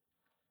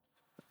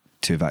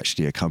 to have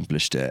actually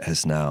accomplished it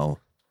has now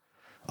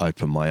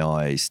opened my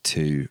eyes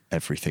to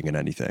everything and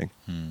anything.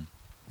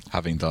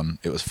 Having done,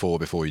 it was 4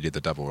 before you did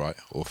the double, right?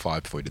 Or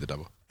 5 before you did the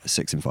double?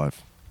 6 and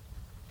 5.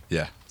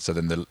 Yeah. So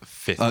then the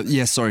 5th.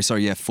 Yeah, sorry.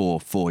 Yeah,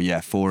 4.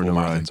 Yeah, 4 in a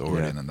row.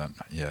 Already, and then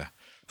yeah.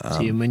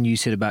 See, and when you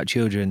said about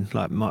children,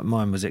 like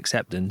mine was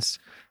acceptance,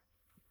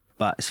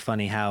 but it's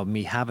funny how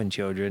me having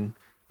children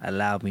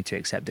allowed me to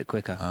accept it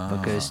quicker.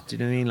 Because, do you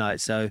know what I mean? Like,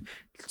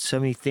 so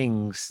many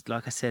things,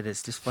 like I said,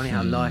 it's just funny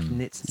how life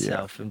knits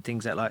itself and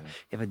things like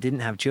if I didn't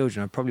have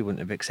children, I probably wouldn't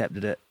have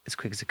accepted it as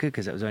quick as I could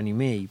because it was only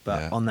me.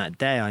 But on that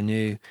day, I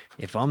knew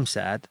if I'm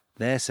sad,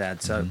 they're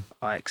sad. So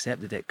I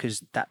accepted it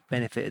because that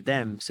benefited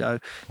them. So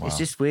it's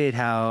just weird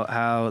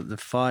how the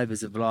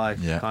fibers of life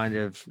kind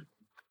of...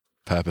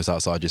 Purpose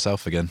outside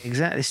yourself again.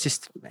 Exactly. It's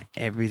just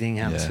everything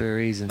happens for a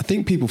reason. I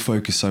think people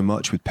focus so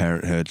much with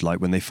parenthood, like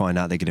when they find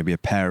out they're going to be a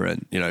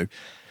parent, you know,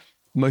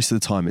 most of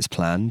the time it's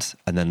planned,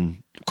 and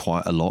then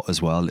quite a lot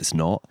as well it's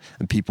not.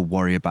 And people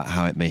worry about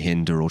how it may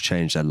hinder or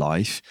change their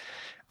life.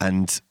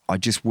 And I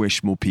just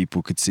wish more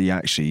people could see,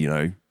 actually, you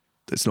know,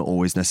 it's not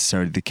always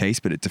necessarily the case,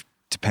 but it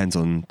depends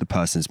on the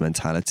person's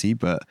mentality.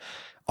 But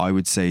I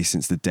would say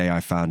since the day I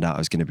found out I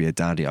was going to be a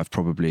daddy, I've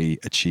probably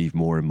achieved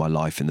more in my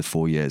life in the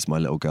 4 years my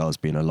little girl's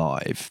been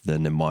alive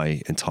than in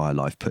my entire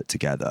life put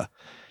together.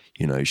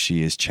 You know,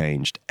 she has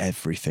changed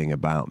everything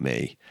about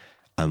me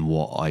and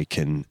what I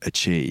can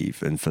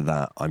achieve. And for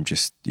that, I'm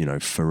just, you know,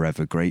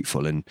 forever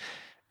grateful. And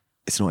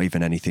it's not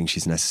even anything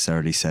she's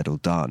necessarily said or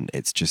done.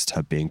 It's just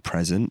her being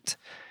present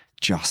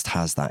just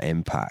has that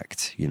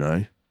impact, you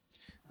know?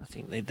 I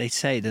think they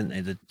say, don't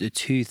they, the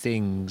two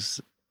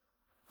things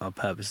our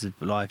purpose of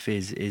life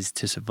is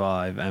to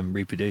survive and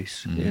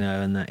reproduce, you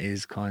know, and that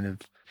is kind of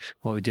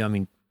what we do. I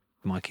mean,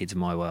 my kids are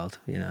my world,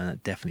 you know,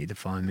 that definitely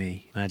define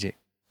me. Magic.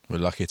 We're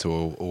lucky to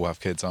all have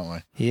kids,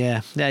 aren't we?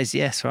 Yeah,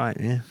 yes, right,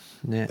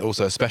 yeah.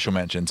 Also, a special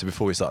mention to,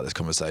 before we start this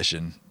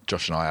conversation,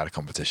 Josh and I had a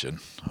competition,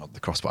 the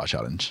crossbar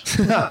challenge.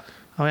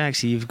 Oh,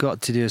 actually, you've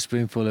got to do a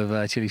spoonful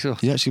of chili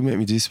sauce. You actually make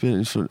me do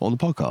spin on the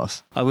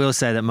podcast. I will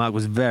say that Mark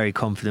was very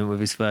confident with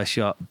his first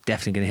shot.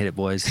 Definitely going to hit it,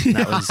 boys.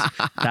 That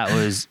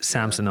was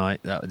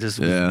Samsonite. That just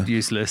was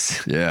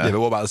useless. Yeah. But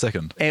what about the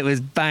second? It was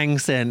bang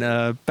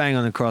centre, bang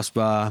on the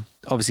crossbar.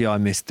 Obviously, I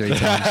missed 3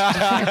 times.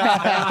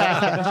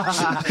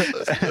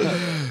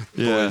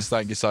 Boys,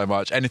 thank you so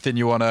much. Anything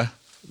you want to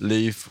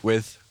leave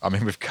with? I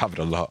mean, we've covered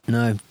a lot.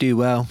 No, do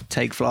well.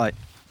 Take flight.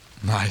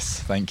 Nice,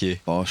 thank you.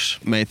 Bosh.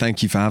 Mate,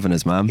 thank you for having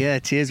us, man. Yeah,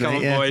 cheers, Come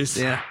mate. on, boys.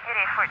 Yeah.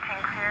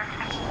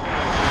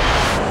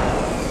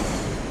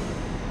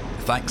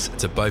 Thanks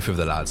to both of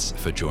the lads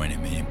for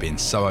joining me and being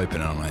so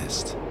open and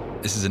honest.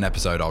 This is an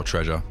episode I'll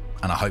treasure,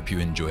 and I hope you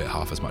enjoy it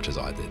half as much as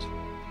I did.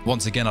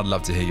 Once again, I'd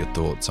love to hear your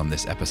thoughts on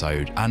this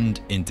episode and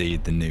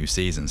indeed the new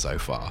season so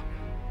far.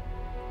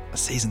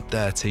 Season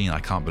 13, I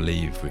can't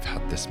believe we've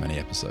had this many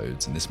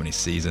episodes and this many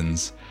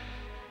seasons.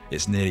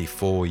 It's nearly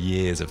 4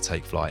 years of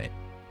Take Flight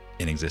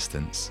in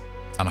existence,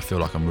 and I feel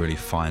like I'm really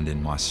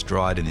finding my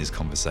stride in these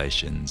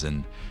conversations.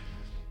 And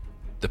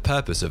the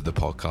purpose of the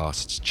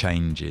podcast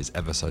changes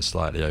ever so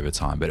slightly over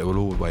time, but it will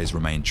always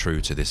remain true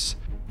to this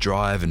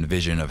drive and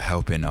vision of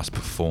helping us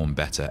perform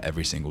better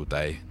every single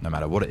day, no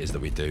matter what it is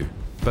that we do,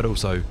 but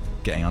also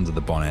getting under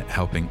the bonnet,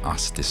 helping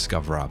us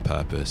discover our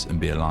purpose and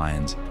be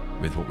aligned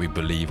with what we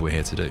believe we're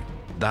here to do.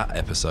 That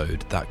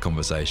episode, that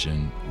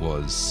conversation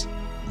was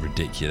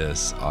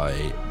ridiculous.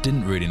 I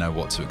didn't really know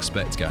what to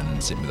expect going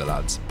and sitting with the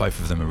lads. Both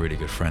of them are really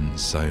good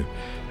friends, so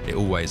it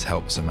always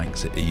helps and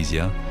makes it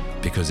easier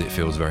because it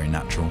feels very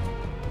natural.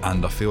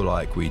 And I feel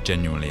like we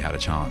genuinely had a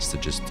chance to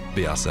just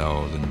be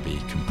ourselves and be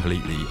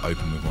completely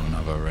open with one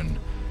another. And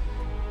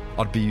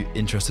I'd be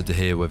interested to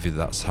hear whether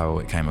that's how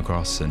it came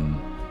across, and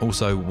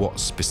also what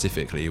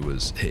specifically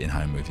was hitting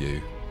home with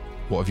you.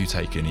 What have you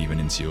taken even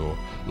into your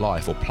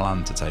life or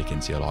plan to take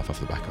into your life off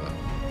the back of that?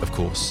 Of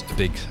course, a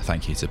big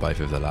thank you to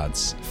both of the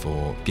lads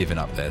for giving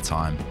up their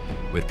time.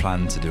 We'd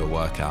planned to do a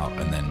workout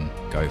and then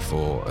go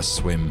for a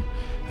swim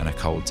and a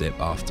cold dip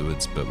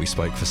afterwards, but we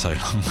spoke for so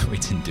long that we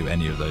didn't do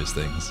any of those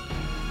things.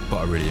 But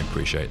I really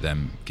appreciate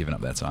them giving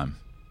up their time.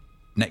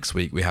 Next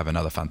week, we have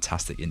another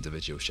fantastic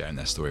individual sharing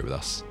their story with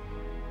us.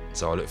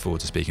 So I look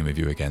forward to speaking with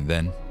you again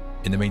then.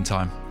 In the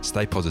meantime,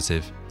 stay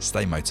positive,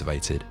 stay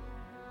motivated,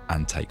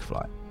 and take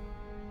flight.